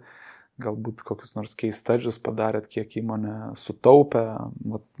uždirbti, galbūt kokius nors case studies padarėt, kiek įmonė sutaupė.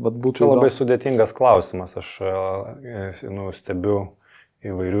 Čia labai sudėtingas klausimas. Aš stebiu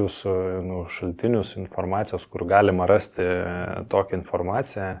įvairius šaltinius informacijos, kur galima rasti tokią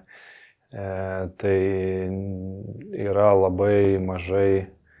informaciją. Tai yra labai mažai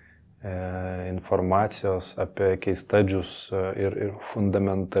informacijos apie case studies ir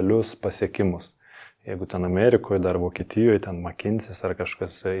fundamentalius pasiekimus. Jeigu ten Amerikoje, dar Vokietijoje, ten McKinsey's ar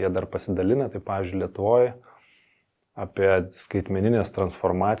kažkas, jie dar pasidalina, tai pavyzdžiui Lietuvoje apie skaitmeninės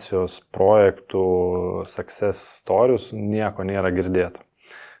transformacijos projektų success stories nieko nėra girdėta.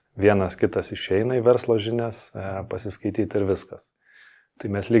 Vienas kitas išeina į verslo žinias, pasiskaityti ir viskas. Tai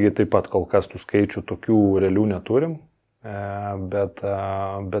mes lygiai taip pat kol kas tų skaičių tokių realių neturim, bet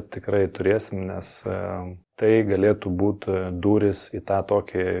tikrai turėsim, nes tai galėtų būti durys į tą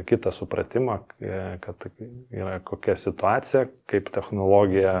tokį kitą supratimą, kad yra kokia situacija, kaip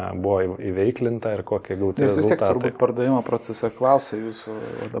technologija buvo įveiklinta ir kokie gauti rezultatai. Vis tiek turbūt pardavimo procese klausia jūsų,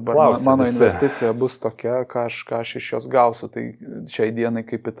 dabar mano investicija bus tokia, ką aš iš jos gausiu, tai šiai dienai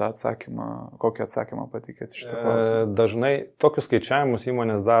kaip į tą atsakymą, kokį atsakymą patikėti iš tą klausimą? Dažnai tokius skaičiavimus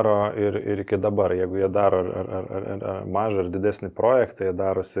įmonės daro ir iki dabar, jeigu jie daro ar mažą ar didesnį projektą, jie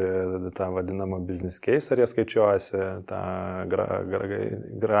darosi tą vadinamą business case, ar jie skaičiuojasi tą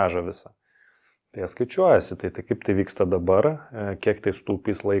gražą visą. Tai jie skaičiuojasi, tai kaip tai vyksta dabar, kiek tai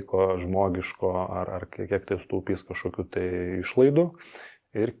sutaupys laiko žmogiško, ar kiek tai sutaupys kažkokių tai išlaidų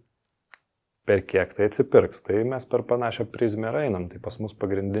ir per kiek tai atsipirks. Tai mes per panašią prizmę einam. Tai pas mus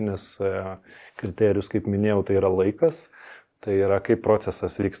pagrindinis kriterijus, kaip minėjau, tai yra laikas. Tai yra, kaip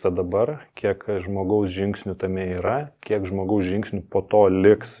procesas vyksta dabar, kiek žmogaus žingsnių tame yra, kiek žmogaus žingsnių po to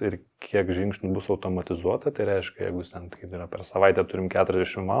liks ir kiek žingsnių bus automatizuota. Tai reiškia, jeigu ten, kaip yra, per savaitę turim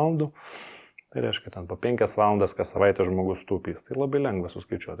 40 valandų, tai reiškia, ten po 5 valandas kas savaitę žmogus taupys. Tai labai lengva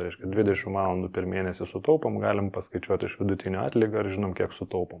suskaičiuoti. Tai reiškia, 20 valandų per mėnesį sutaupom, galim paskaičiuoti iš vidutinio atlygio ir žinom, kiek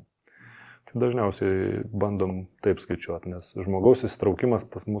sutaupom. Tai dažniausiai bandom taip skaičiuoti, nes žmogaus įsitraukimas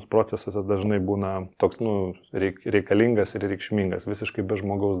pas mūsų procesuose dažnai būna toks reikalingas ir reikšmingas. Visiškai be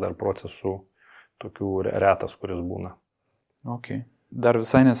žmogaus dar procesų tokių retas, kuris būna. Okay. Dar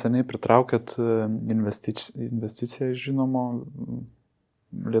visai neseniai pritraukėt investiciją iš žinomo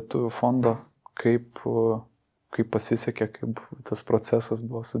lietuvių fondo. Kaip pasisekė, kaip tas procesas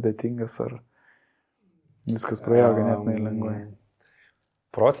buvo sudėtingas, ar viskas praėjo ganėtinai lengvai?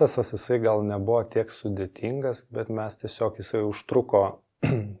 Procesas jisai gal nebuvo tiek sudėtingas, bet mes tiesiog jisai užtruko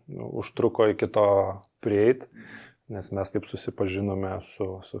iki to prieit, nes mes kaip susipažinome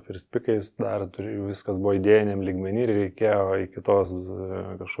su firstpikais, dar viskas buvo idėjiniam lygmenį ir reikėjo iki tos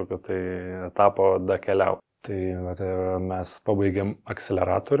kažkokio tai etapo dakeliauti. Tai mes pabaigėm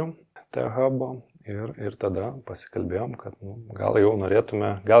akceleratorių T-Hub'o Ir tada pasikalbėjom, kad gal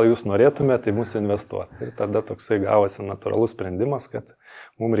jūs norėtume, tai mūsų investuoti. Ir tada toksai gavosi natūralus sprendimas, kad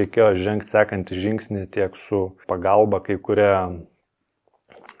mums reikėjo žengti sekantį žingsnį tiek su pagalba kai kurie,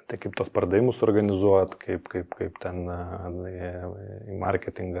 tai kaip tos pardavimus organizuoti, kaip ten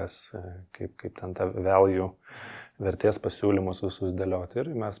marketingas, kaip ten tą value vertės pasiūlymus visus dėlioti.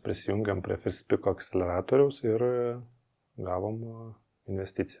 Ir mes prisijungiam prie First Pick akceleratoriaus ir gavom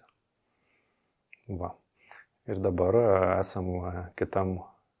investiciją. Va. Ir dabar esam kitam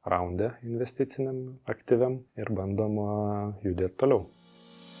raunde investiciniam aktyviam ir bandom judėti toliau.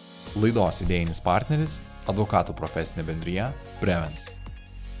 Laidos idėjinis partneris – advokatų profesinė bendrija Prevence.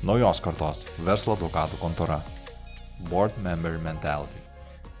 Naujos kartos verslo advokatų kontora. Board member mentality.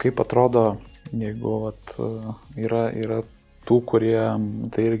 Kaip atrodo, jeigu yra tų, kurie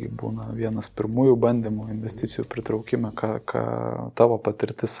tai irgi būna vienas pirmųjų bandymų investicijų pritraukime, ką tavo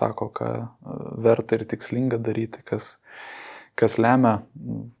patirtis sako, ką verta ir tikslinga daryti, kas lemia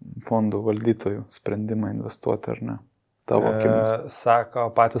fondų valdytojų sprendimą investuoti ar ne, tavo akimis? Sako,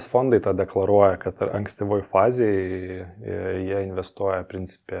 patys fondai tą deklaruoja, kad ankstyvoj fazėje jie investuoja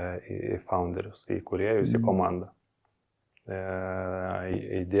principė į founderius, į kūrėjus, į komandą.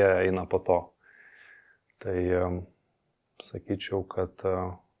 Idėja eina po to. Tai sakyčiau, kad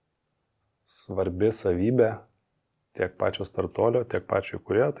svarbi savybė tiek pačio startuolio, tiek pačio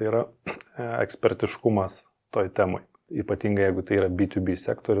įkūrėjo, tai yra ekspertiškumas toj temai. Ypatingai jeigu tai yra B2B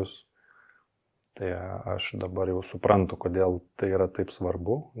sektorius, tai aš dabar jau suprantu, kodėl tai yra taip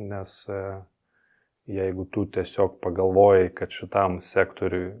svarbu, nes jeigu tu tiesiog pagalvojai, kad šitam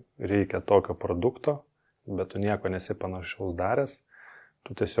sektoriui reikia tokio produkto, bet tu nieko nesi panašaus daręs,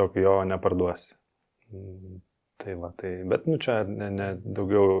 tu tiesiog jo neparduosi. Tai va, bet čia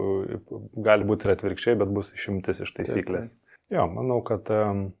daugiau gali būti ir atvirkščiai, bet bus išimtis iš taisyklės. Jo, manau, kad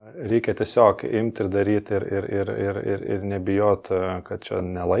reikia tiesiog imti ir daryti ir nebijot, kad čia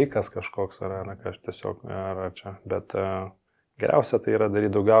ne laikas kažkoks ar tiesiog ar čia, bet geriausia tai yra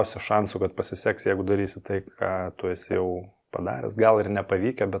daryti daugiausia šansų, kad pasiseks, jeigu darysi tai, ką tu esi jau padaręs, gal ir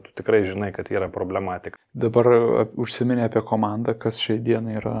nepavykę, bet tu tikrai žinai, kad yra problematika. Dabar užsiminė apie komandą, kas šiai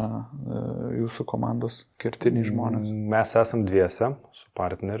dienai yra jūsų komandos kertiniai žmonės. Mes esam dviese su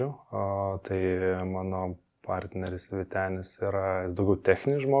partneriu, tai mano partneris Vytenis yra daugiau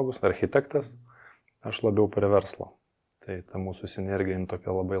techninis žmogus, architektas, aš labiau prie verslo. Tai ta mūsų sinergija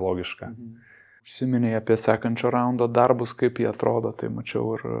tokia labai logiška. Užsiminė apie sekančio raundo darbus, kaip jie atrodo, tai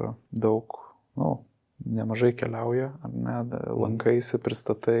mačiau ir daug, nemažai keliauja, ar ne, lankaisi,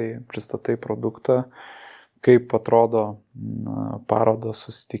 pristatai produktą, kaip atrodo parodos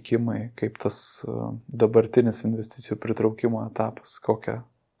susitikimai, kaip tas dabartinis investicijų pritraukimo etapas, kokia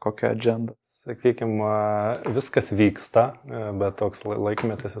agenda. Sakykime, viskas vyksta, bet toks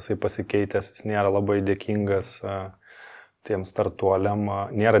laikmetis jisai pasikeitęs, jis nėra labai dėkingas tiem startuoliam,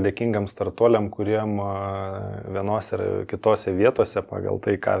 nėra dėkingam startuoliam, kuriem vienos ir kitose vietose pagal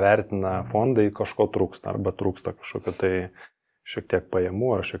tai, ką vertina fondai, kažko trūksta, arba trūksta kažkokio tai šiek tiek pajamų,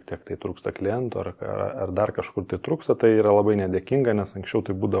 ar šiek tiek tai trūksta klientų, ar dar kažkur tai trūksta, tai yra labai nedėkinga, nes anksčiau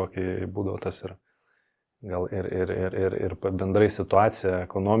tai būdavo, kai būdavo tas ir gal ir bendrai situacija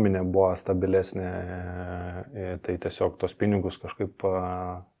ekonominė buvo stabilesnė, tai tiesiog tos pinigus kažkaip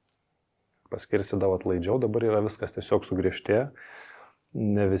paskirstydavo atlaidžiau, dabar yra viskas tiesiog sugriežtėję.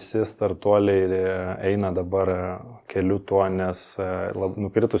 Ne visi startuoliai eina dabar keliu tuo, nes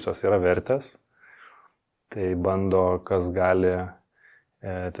nukritusios yra vertės. Tai bando, kas gali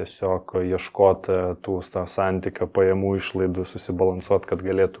tiesiog ieškoti tų santykio pajamų išlaidų, susibalansuoti, kad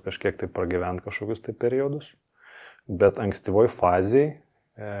galėtų kažkiek tai pragyventi kažkokius tai periodus. Bet ankstyvoj fazėje,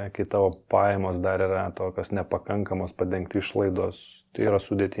 kai tavo pajamos dar yra tokios nepakankamos padengti išlaidos, tai yra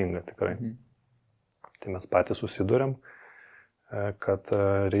sudėtinga tikrai. Tai mes patys susidurėm, kad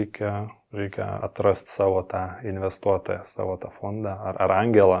reikia atrasti savo tą investuotoją, savo tą fondą ar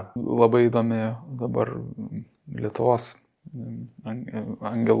angelą. Labai įdomi dabar Lietuvos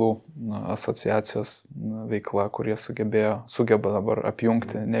angelų asociacijos veikla, kurie sugeba dabar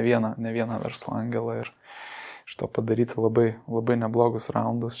apjungti ne vieną verslo angelą ir iš to padaryti labai, labai neblogus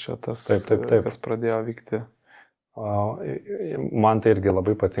raundus. Čia tas, taip. Kas pradėjo vykti. Man tai irgi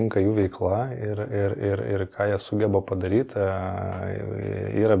labai patinka jų veikla ir ką jie sugeba padaryti.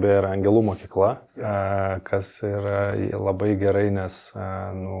 Yra beje angelų mokykla, kas yra labai gerai, nes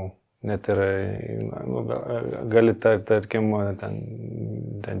net ir gali, tarkim,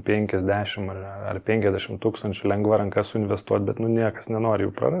 ten 50 ar 50 tūkstančių lengva ranka suinvestuoti, bet niekas nenori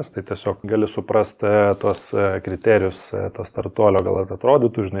jų prarasti. Tai tiesiog gali suprasti tos kriterijus, to startuolio, gal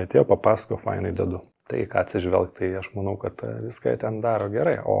atrodytų, žinai, tie papasako, fainai dedu. Tai ką atsižvelgti, tai aš manau, kad viską ten daro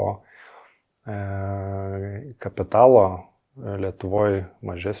gerai. O kapitalo Lietuvoje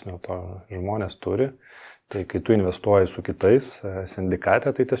mažesnio to žmonės turi. Tai kai tu investuoji su kitais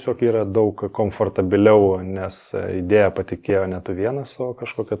sindikate, tai tiesiog yra daug komfortabiliau, nes idėja patikėjo ne tu vienas, o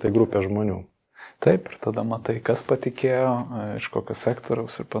kažkokia tai grupė žmonių. Taip, ir tada matai, kas patikėjo, iš kokio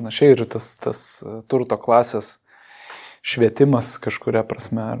sektoriaus ir panašiai. Ir tas turto klasės švietimas kažkuria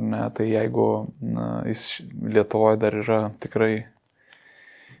prasme, ar ne, tai jeigu jis Lietuvoje dar yra tikrai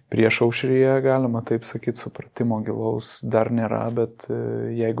prieš aušryje, galima taip sakyti, supratimo gilaus dar nėra, bet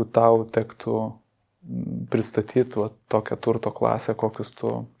jeigu tau tektų pristatyti tokią turto klasę, kokius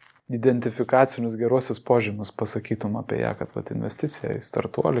tu identifikacinius geruosius požymius pasakytum apie ją, kad investicija į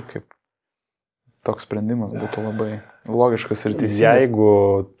startuolį, kaip toks sprendimas būtų labai logiškas ir teisingas. Jeigu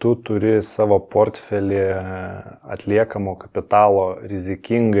tu turi savo portfelį atliekamo kapitalo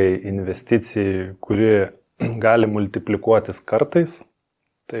rizikingai investicijai, kuri gali multiplikuotis kartais,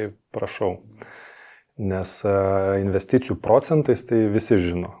 tai prašau. Nes investicijų procentais tai visi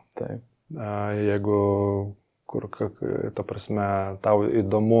žino. Taip. Jeigu, ta prasme, tau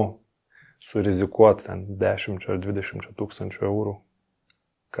įdomu surizikuoti ten 10 ar 20 tūkstančių eurų,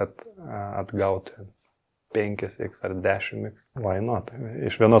 kad atgauti 5x ar 10x. Why not?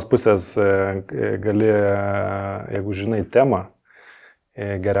 Iš vienos pusės gali, jeigu žinai temą,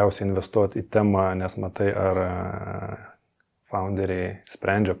 geriausiai investuoti į temą, nes matai, ar founderiai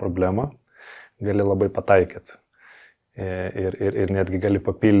sprendžia problemą, gali labai pataikyti. Ir netgi gali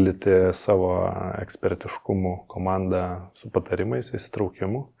papildyti savo ekspertiškumų komandą su patarimais,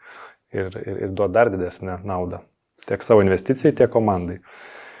 įsitraukimu ir duoti dar didesnę naudą. Tiek savo investicijai, tiek komandai.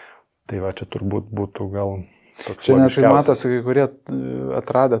 Tai va, čia turbūt būtų gal toks čia logiškiausias. Čia net matosi, kai kurie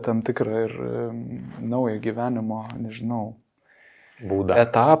atradę tam tikrą ir naują gyvenimo, nežinau, būdą.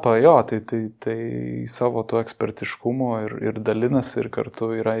 Etapą, jo, tai savo to ekspertiškumo ir dalinasi ir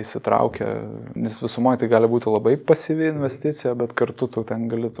kartu yra įsitraukę, nes visumoje tai gali būti labai pasyvi investicija, bet kartu tu ten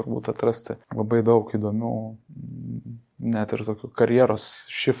gali turbūt atrasti labai daug įdomių, net ir tokių karjeros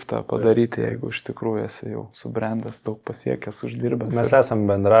shiftą padaryti, jeigu iš tikrųjų esi jau subrendęs, daug pasiekęs, uždirbęs. Mes esam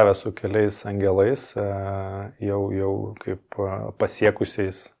bendravę su keliais angelais, jau kaip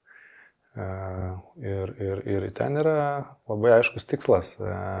pasiekusiais. Ir ten yra labai aiškus tikslas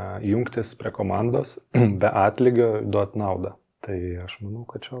jungtis prie komandos, be atlygio duoti naudą. Tai aš manau,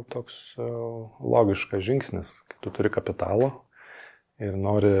 kad čia toks logiškas žingsnis, kai tu turi kapitalo ir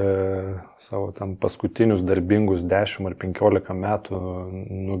nori savo ten paskutinius darbingus 10 ar 15 metų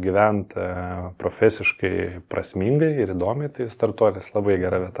nugyventi profesiškai prasmingai ir įdomiai, tai startuolis labai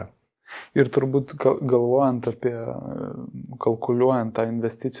gera vieta. Ir turbūt galvojant apie, kalkuliuojant tą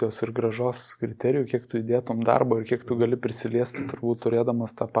investicijos ir grąžos kriterijų, kiek tu įdėtum darbo ir kiek tu gali prisiliesti, turbūt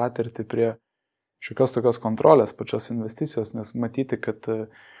turėdamas tą patirtį prie šiokios tokios kontrolės pačios investicijos, nes matyti, kad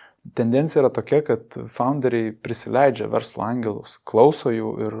tendencija yra tokia, kad founderiai prisileidžia verslo angelus, klauso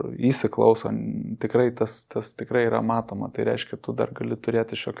jų ir įsiklauso, tikrai tas tikrai yra matoma, tai reiškia, tu dar gali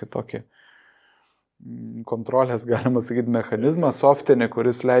turėti šiokį tokį kontrolės, galima sakyti, mechanizmą, softinį,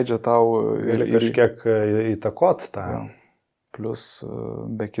 kuris leidžia tau ir kažkiek įtakot tą. Ja. Plus,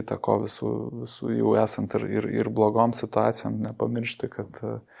 be kita ko, visų jau esant ir blogom situacijom, nepamiršti, kad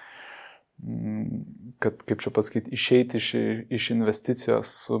kaip čia pasakyti, išeiti iš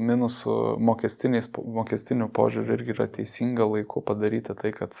investicijos su minusu mokestiniu požiūriu irgi yra teisinga laiku padaryti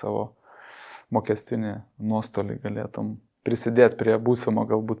tai, kad savo mokestinį nuostolį galėtum prisidėti prie būsimo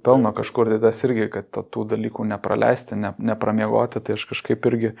galbūt pelno kažkur, tai tas irgi, kad tų dalykų nepraleisti, nepramiegoti, tai aš kažkaip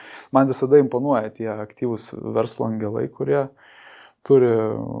irgi, man visada imponuoja tie aktyvūs verslo angelai, kurie turi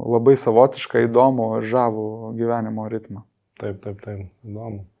labai savotišką, įdomų ir žavų gyvenimo ritmą. Taip,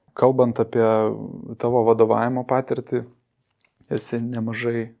 įdomu. Kalbant apie tavo vadovavimo patirtį, esi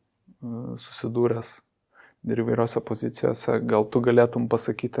nemažai susidūręs ir įvairiose pozicijose, gal tu galėtum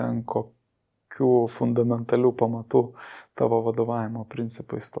pasakyti, ant kokių fundamentalių pamatų tavo vadovavimo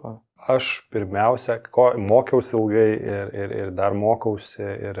principai stovi? Aš pirmiausia, mokiausi ilgai ir dar mokausi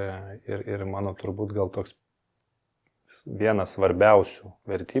ir mano turbūt gal toks vienas svarbiausių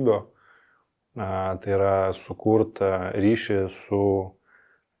vertybių, tai yra sukurti ryšį su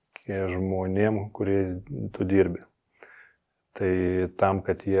žmonėm, kuriais tu dirbi. Tai tam,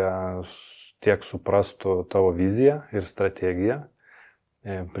 kad jie tiek suprastų tavo viziją ir strategiją,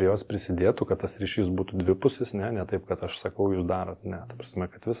 prie jos prisidėtų, kad tas ryšys būtų dvipusis, ne taip, kad aš sakau, jūs darot, ne. Ta prasme,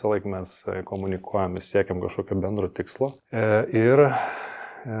 kad visą laiką mes komunikuojam, mes siekiam kažkokio bendro tikslo ir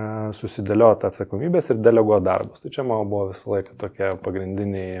susidėlioti atsakomybės ir deleguoti darbus. Tai čia mano buvo visą laiką tokie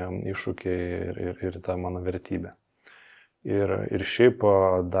pagrindiniai iššūkiai ir ta mano vertybė. Ir šiaip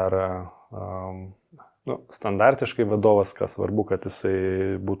dar standartiškai vadovas, kas svarbu, kad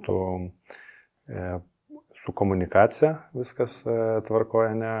jisai būtų su komunikacija viskas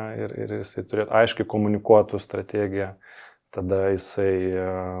tvarkoja, ne, ir jisai turėtų aiškiai komunikuotų strategiją, tada jisai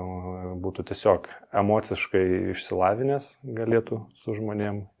būtų tiesiog emociškai išsilavinęs, galėtų su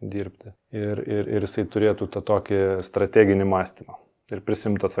žmonėm dirbti. Ir jisai turėtų tą tokį strateginį mąstymą ir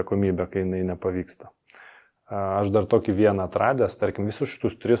prisimtų atsakomybę, kai jinai nepavyksta. Aš dar tokį vieną atradęs, tarkim, visus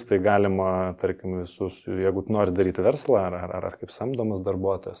šitus 3 tai galima, tarkim, visus, jeigu nori daryti verslą, ar kaip samdomas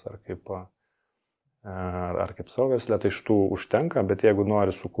darbuotojas, ar kaip savo versle, tai šitų užtenka, bet jeigu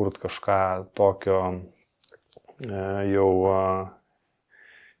nori sukurti kažką tokio jau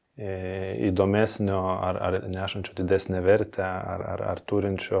įdomesnio, ar nešančio didesnę vertę, ar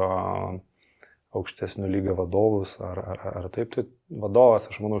turinčio aukštesnio lygio vadovus, ar taip, tai vadovas,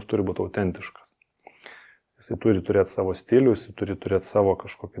 aš manau, jis turi būti autentiškas. Jisai turi turėti savo stilių, jisai turi turėti savo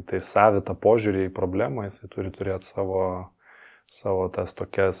kažkokį tai savitą požiūrį į problemą, jisai turi turėti savo tas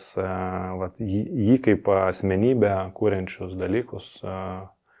tokias, jį kaip asmenybę kūrenčius dalykus,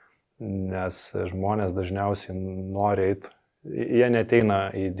 nes žmonės dažniausiai nori eiti, jie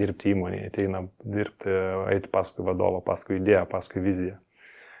neteina dirbti įmonėje, ateina dirbti, eiti paskui vadovą, paskui idėją, paskui viziją.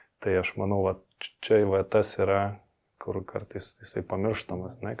 Tai aš manau, čia tas yra, kur kartais jisai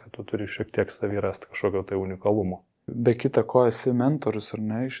pamirštamas, ne, kad tu turi šiek tiek savy rasti kažkokio tai unikalumo. Be kita ko esi mentorius, ar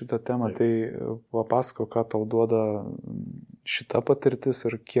ne, į šitą temą, tai papasako, ką tau duoda šita patirtis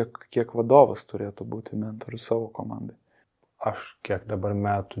ir kiek vadovas turėtų būti mentorius savo komandai. Aš kiek dabar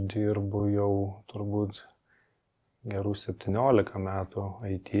metų dirbu, jau turbūt gerų 17 metų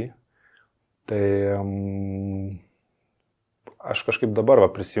IT, tai aš kažkaip dabar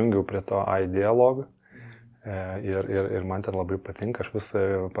prisijungiau prie to dialogą. Ir man ten labai patinka, aš vis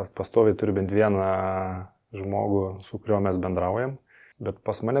pastoviai turiu bent vieną žmogų, su kuriuo mes bendraujam, bet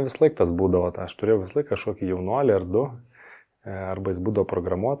pas mane vis laik tas būdavo, aš turėjau vis laik kažkokį jaunuolį ar 2, arba jis būdavo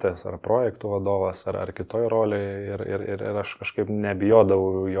programuotojas, ar projektų vadovas, ar kitoj roliai, ir aš kažkaip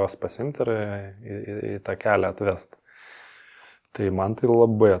nebijodavau jos pasimti ir į tą kelią atvesti. Tai man tai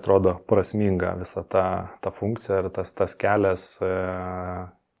labai atrodo prasminga visa ta funkcija ir tas kelias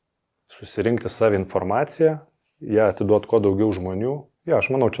susirinkti savą informaciją, ją atiduoti kuo daugiau žmonių. Ja, aš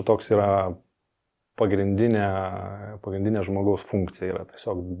manau, čia toks yra pagrindinė žmogaus funkcija, yra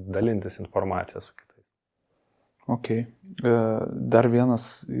tiesiog dalintis informaciją su kitais. Ok. Dar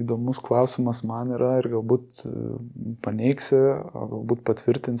vienas įdomus klausimas man yra ir galbūt paneigsi, o galbūt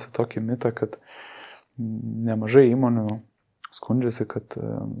patvirtinsi tokį mitą, kad nemažai įmonių skundžiasi, kad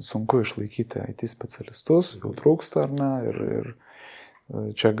sunku išlaikyti IT specialistus, jų trūksta ar ne, ir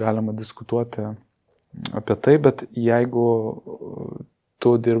čia galima diskutuoti apie tai, bet jeigu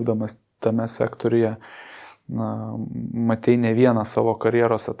tu dirbdamas tame sektoriuje matei ne vieną savo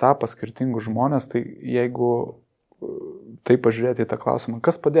karjeros etapą, skirtingus žmonės, tai jeigu tai pažiūrėti į tą klausimą,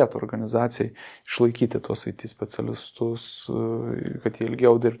 kas padėtų organizacijai išlaikyti tuos IT specialistus, kad jie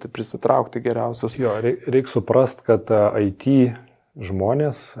ilgiau dirbti, prisitraukti geriausius? Jo, reikia suprast, kad IT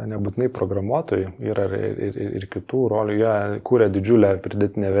žmonės, nebūtinai programuotojai, yra ir kitų rolių, jie kūrė didžiulę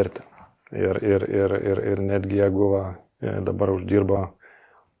pridėtinę vertę. Ir netgi jeigu dabar uždirba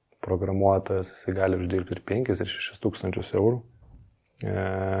programuotojas, jis gali uždirbti ir 5 ir 6 tūkstančius eurų.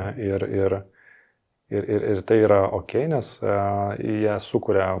 Ir tai yra ok, nes jie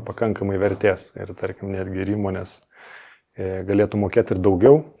sukuria pakankamai vertės ir tarkim netgi ir įmonės galėtų mokėti ir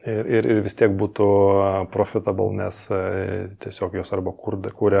daugiau ir vis tiek būtų profitable, nes tiesiog jos arba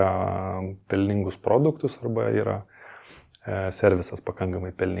kūrė pelningus produktus arba yra servisas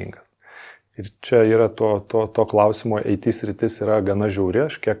pakankamai pelningas. Ir čia yra to klausimo IT sritis yra gana žiauri,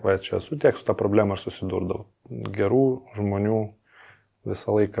 aš kiek čia esu, tiek su tą problemą aš susidurdavau. Gerų žmonių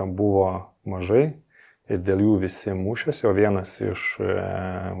visą laiką buvo mažai ir dėl jų visi mušėsi, o vienas iš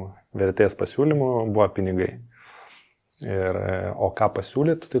vertės pasiūlymų buvo pinigai. O ką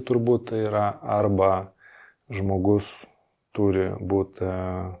pasiūlyti, tai turbūt yra arba žmogus turi būti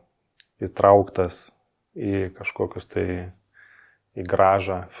įtrauktas į kažkokius tai į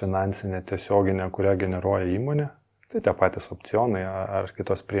gražą finansinę tiesioginę, kurią generuoja įmonė, tai tie patys opcionai ar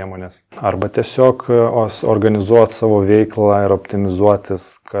kitos priemonės. Arba tiesiog organizuoti savo veiklą ir optimizuotis,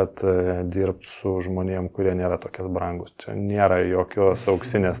 kad dirbt su žmonėm, kurie nėra tokie brangus. Čia nėra jokios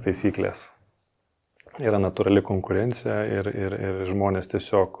auksinės taisyklės. Yra natūrali konkurencija ir žmonės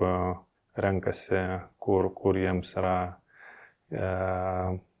tiesiog renkasi, kur jiems yra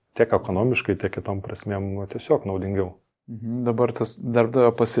tiek ekonomiškai, tiek kitom prasmėm tiesiog naudingiau. Dabar tas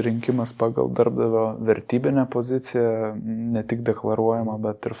darbdavio pasirinkimas pagal darbdavio vertybinę poziciją ne tik deklaruojama,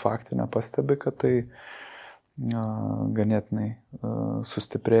 bet ir faktinę pastebi, kad tai ganėtinai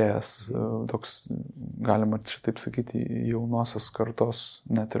sustiprėjęs, toks, galima šitaip sakyti, jaunosios kartos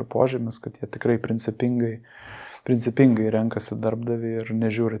net ir požymis, kad jie tikrai principingai renkasi darbdavį ir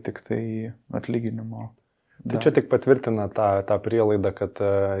nežiūri tik tai atlyginimo. Tai čia tik patvirtina tą prielaidą, kad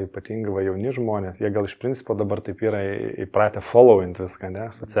ypatingai jauni žmonės, jie gal iš principo dabar taip yra įpratę followint viską,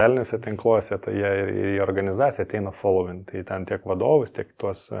 ne? Socialinėse tinkluose, tai jie ir į organizaciją ateina followint, tai ten tiek vadovus, tiek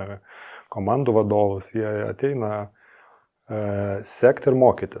tuos komandų vadovus, jie ateina sekti ir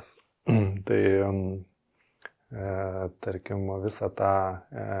mokytis. Tai tarkim visą tą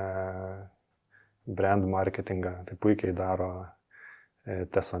brand marketingą tai puikiai daro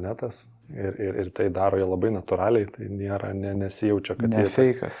tesonetas ir tai daro jie labai natūraliai, tai nėra, nesijaučia, kad,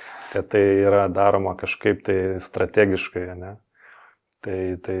 kad tai yra daroma kažkaip tai strategiškai, ne? Tai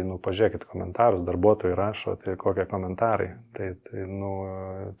pažiūrėkit komentarus, darbuotojai rašo, tai kokie komentarai. Tai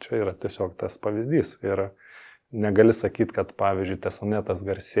čia yra tiesiog tas pavyzdys. Ir negali sakyti, kad pavyzdžiui tesonetas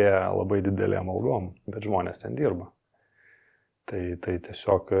garsėja labai didelėm algom, bet žmonės ten dirba. Tai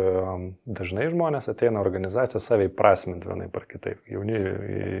tiesiog dažnai žmonės ateina organizaciją savai prasminti vienaip ar kitaip.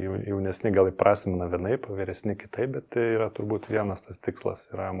 Jaunesni gal įprasmina vienaip, vyresni kitaip, bet tai yra turbūt vienas tas tikslas,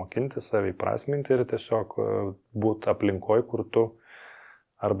 yra mokinti savai prasminti ir tiesiog būti aplinkoj, kur tu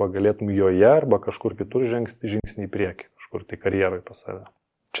arba galėtum joje, arba kažkur kitur žengti žingsnį į priekį, kažkur tai karjeroj pas save.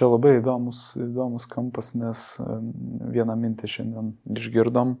 Čia labai įdomus kampas, nes vieną mintį šiandien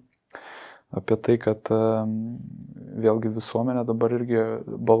išgirdom apie tai, kad vėlgi visuomenė dabar irgi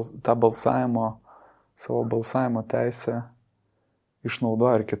tą savo balsavimo teisę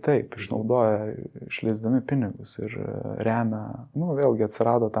išnaudoja ir kitaip, išnaudoja išleisdami pinigus ir remia, vėlgi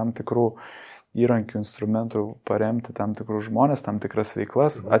atsirado tam tikrų įrankių, instrumentų paremti tam tikrus žmonės, tam tikras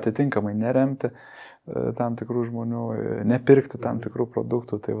veiklas, atitinkamai neremti tam tikrų žmonių, nepirkti tam tikrų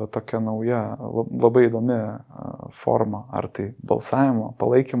produktų. Tai va tokia nauja, labai įdomi forma, ar tai balsavimo,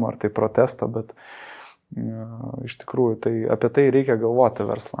 palaikymo, ar tai protesto, bet iš tikrųjų apie tai reikia galvoti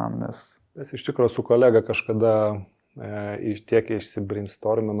verslam, nes... Mes iš tikrųjų su kolega kažkada tiek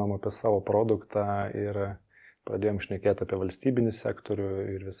išsibrainstorminom apie savo produktą ir pradėjom šnekėti apie valstybinį sektorių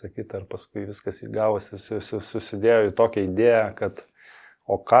ir visą kitą, ir paskui viskas įgavosi, susidėjo į tokią idėją, kad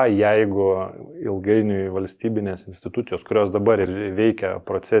o ką jeigu ilgainiui valstybinės institucijos, kurios dabar ir veikia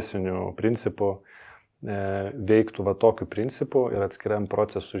procesinių principų, veiktų va tokiu principu ir atskiriam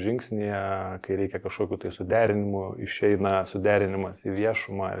procesų žingsnėje, kai reikia kažkokiu tai suderinimų, išeina suderinimas į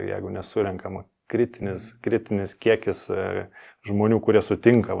viešumą ir jeigu nesurenkama kritinis kiekis žmonių, kurie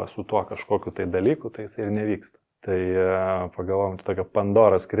sutinka su tuo kažkokiu tai dalyku, tai jis ir nevyksta. Tai pagalvom, tokia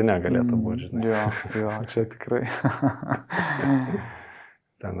Pandoros skrynia galėtų būti, žinai. Jo, čia tikrai.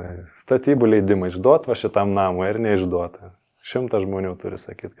 Ten statybų leidimą išduot va šitam namui ir neišduota. 100 žmonių turi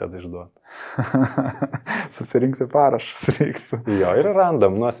sakyti, kad išduot. Susirinkti parašus reiktų. Jo, ir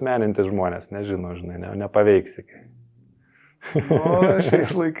randam, nuosmeninti žmonės, nežinau, žinai, nepaveiksi. O,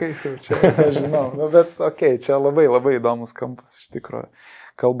 šiais laikais jau čia, nežinau. Bet čia labai įdomus kampas iš tikrųjų.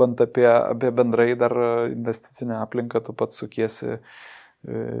 Kalbant apie bendrai dar investicinę aplinką, tu pats sukiesi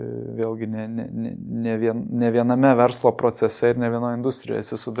vėlgi ne viename verslo procese ir ne vienoje industrijoje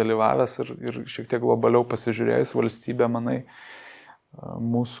esi sudalyvavęs ir šiek tiek globaliau pasižiūrėjus valstybę, manai,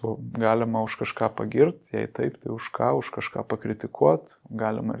 mūsų galima už kažką pagirti, jei taip, tai už kažką pakritikuoti,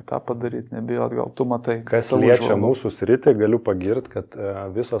 galima ir tą padaryti, nebijot, gal tu matai. Kas liečia mūsų sritį, galiu pagirti, kad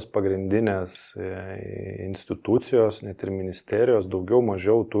visos pagrindinės institucijos, net ir ministerijos, daugiau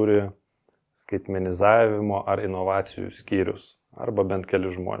mažiau turi skaitmenizavimo ar inovacijų skyrius. Arba bent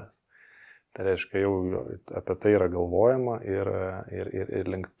keli žmonės. Tai reiškia, jau apie tai yra galvojama ir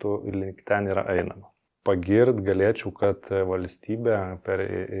link ten yra einama. Pagirt galėčiau, kad valstybė per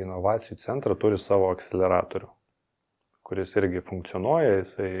inovacijų centrą turi savo akceleratorių, kuris irgi funkcionuoja,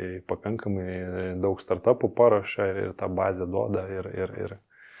 jisai pakankamai daug startupų paruošia ir tą bazę duoda ir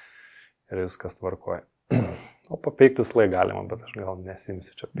viskas tvarkoja. O papeiktis lai galima, bet aš gal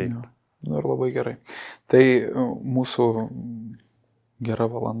nesimsiu čia peikti. Ir labai gerai. Tai mūsų gera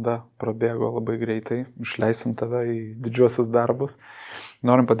valanda prabėgo labai greitai. Išleisim tave į didžiuosius darbus.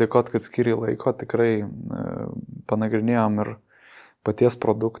 Norim padėkoti, kad skiri laiko. Tikrai panagrinėjom ir paties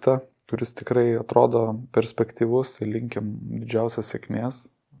produktą, kuris tikrai atrodo perspektyvus. Tai linkim didžiausios sėkmės,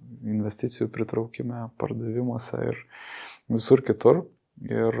 investicijų pritraukime, pardavimuose ir visur kitur.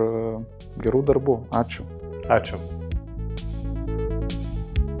 Ir gerų darbų. Ačiū. Ačiū.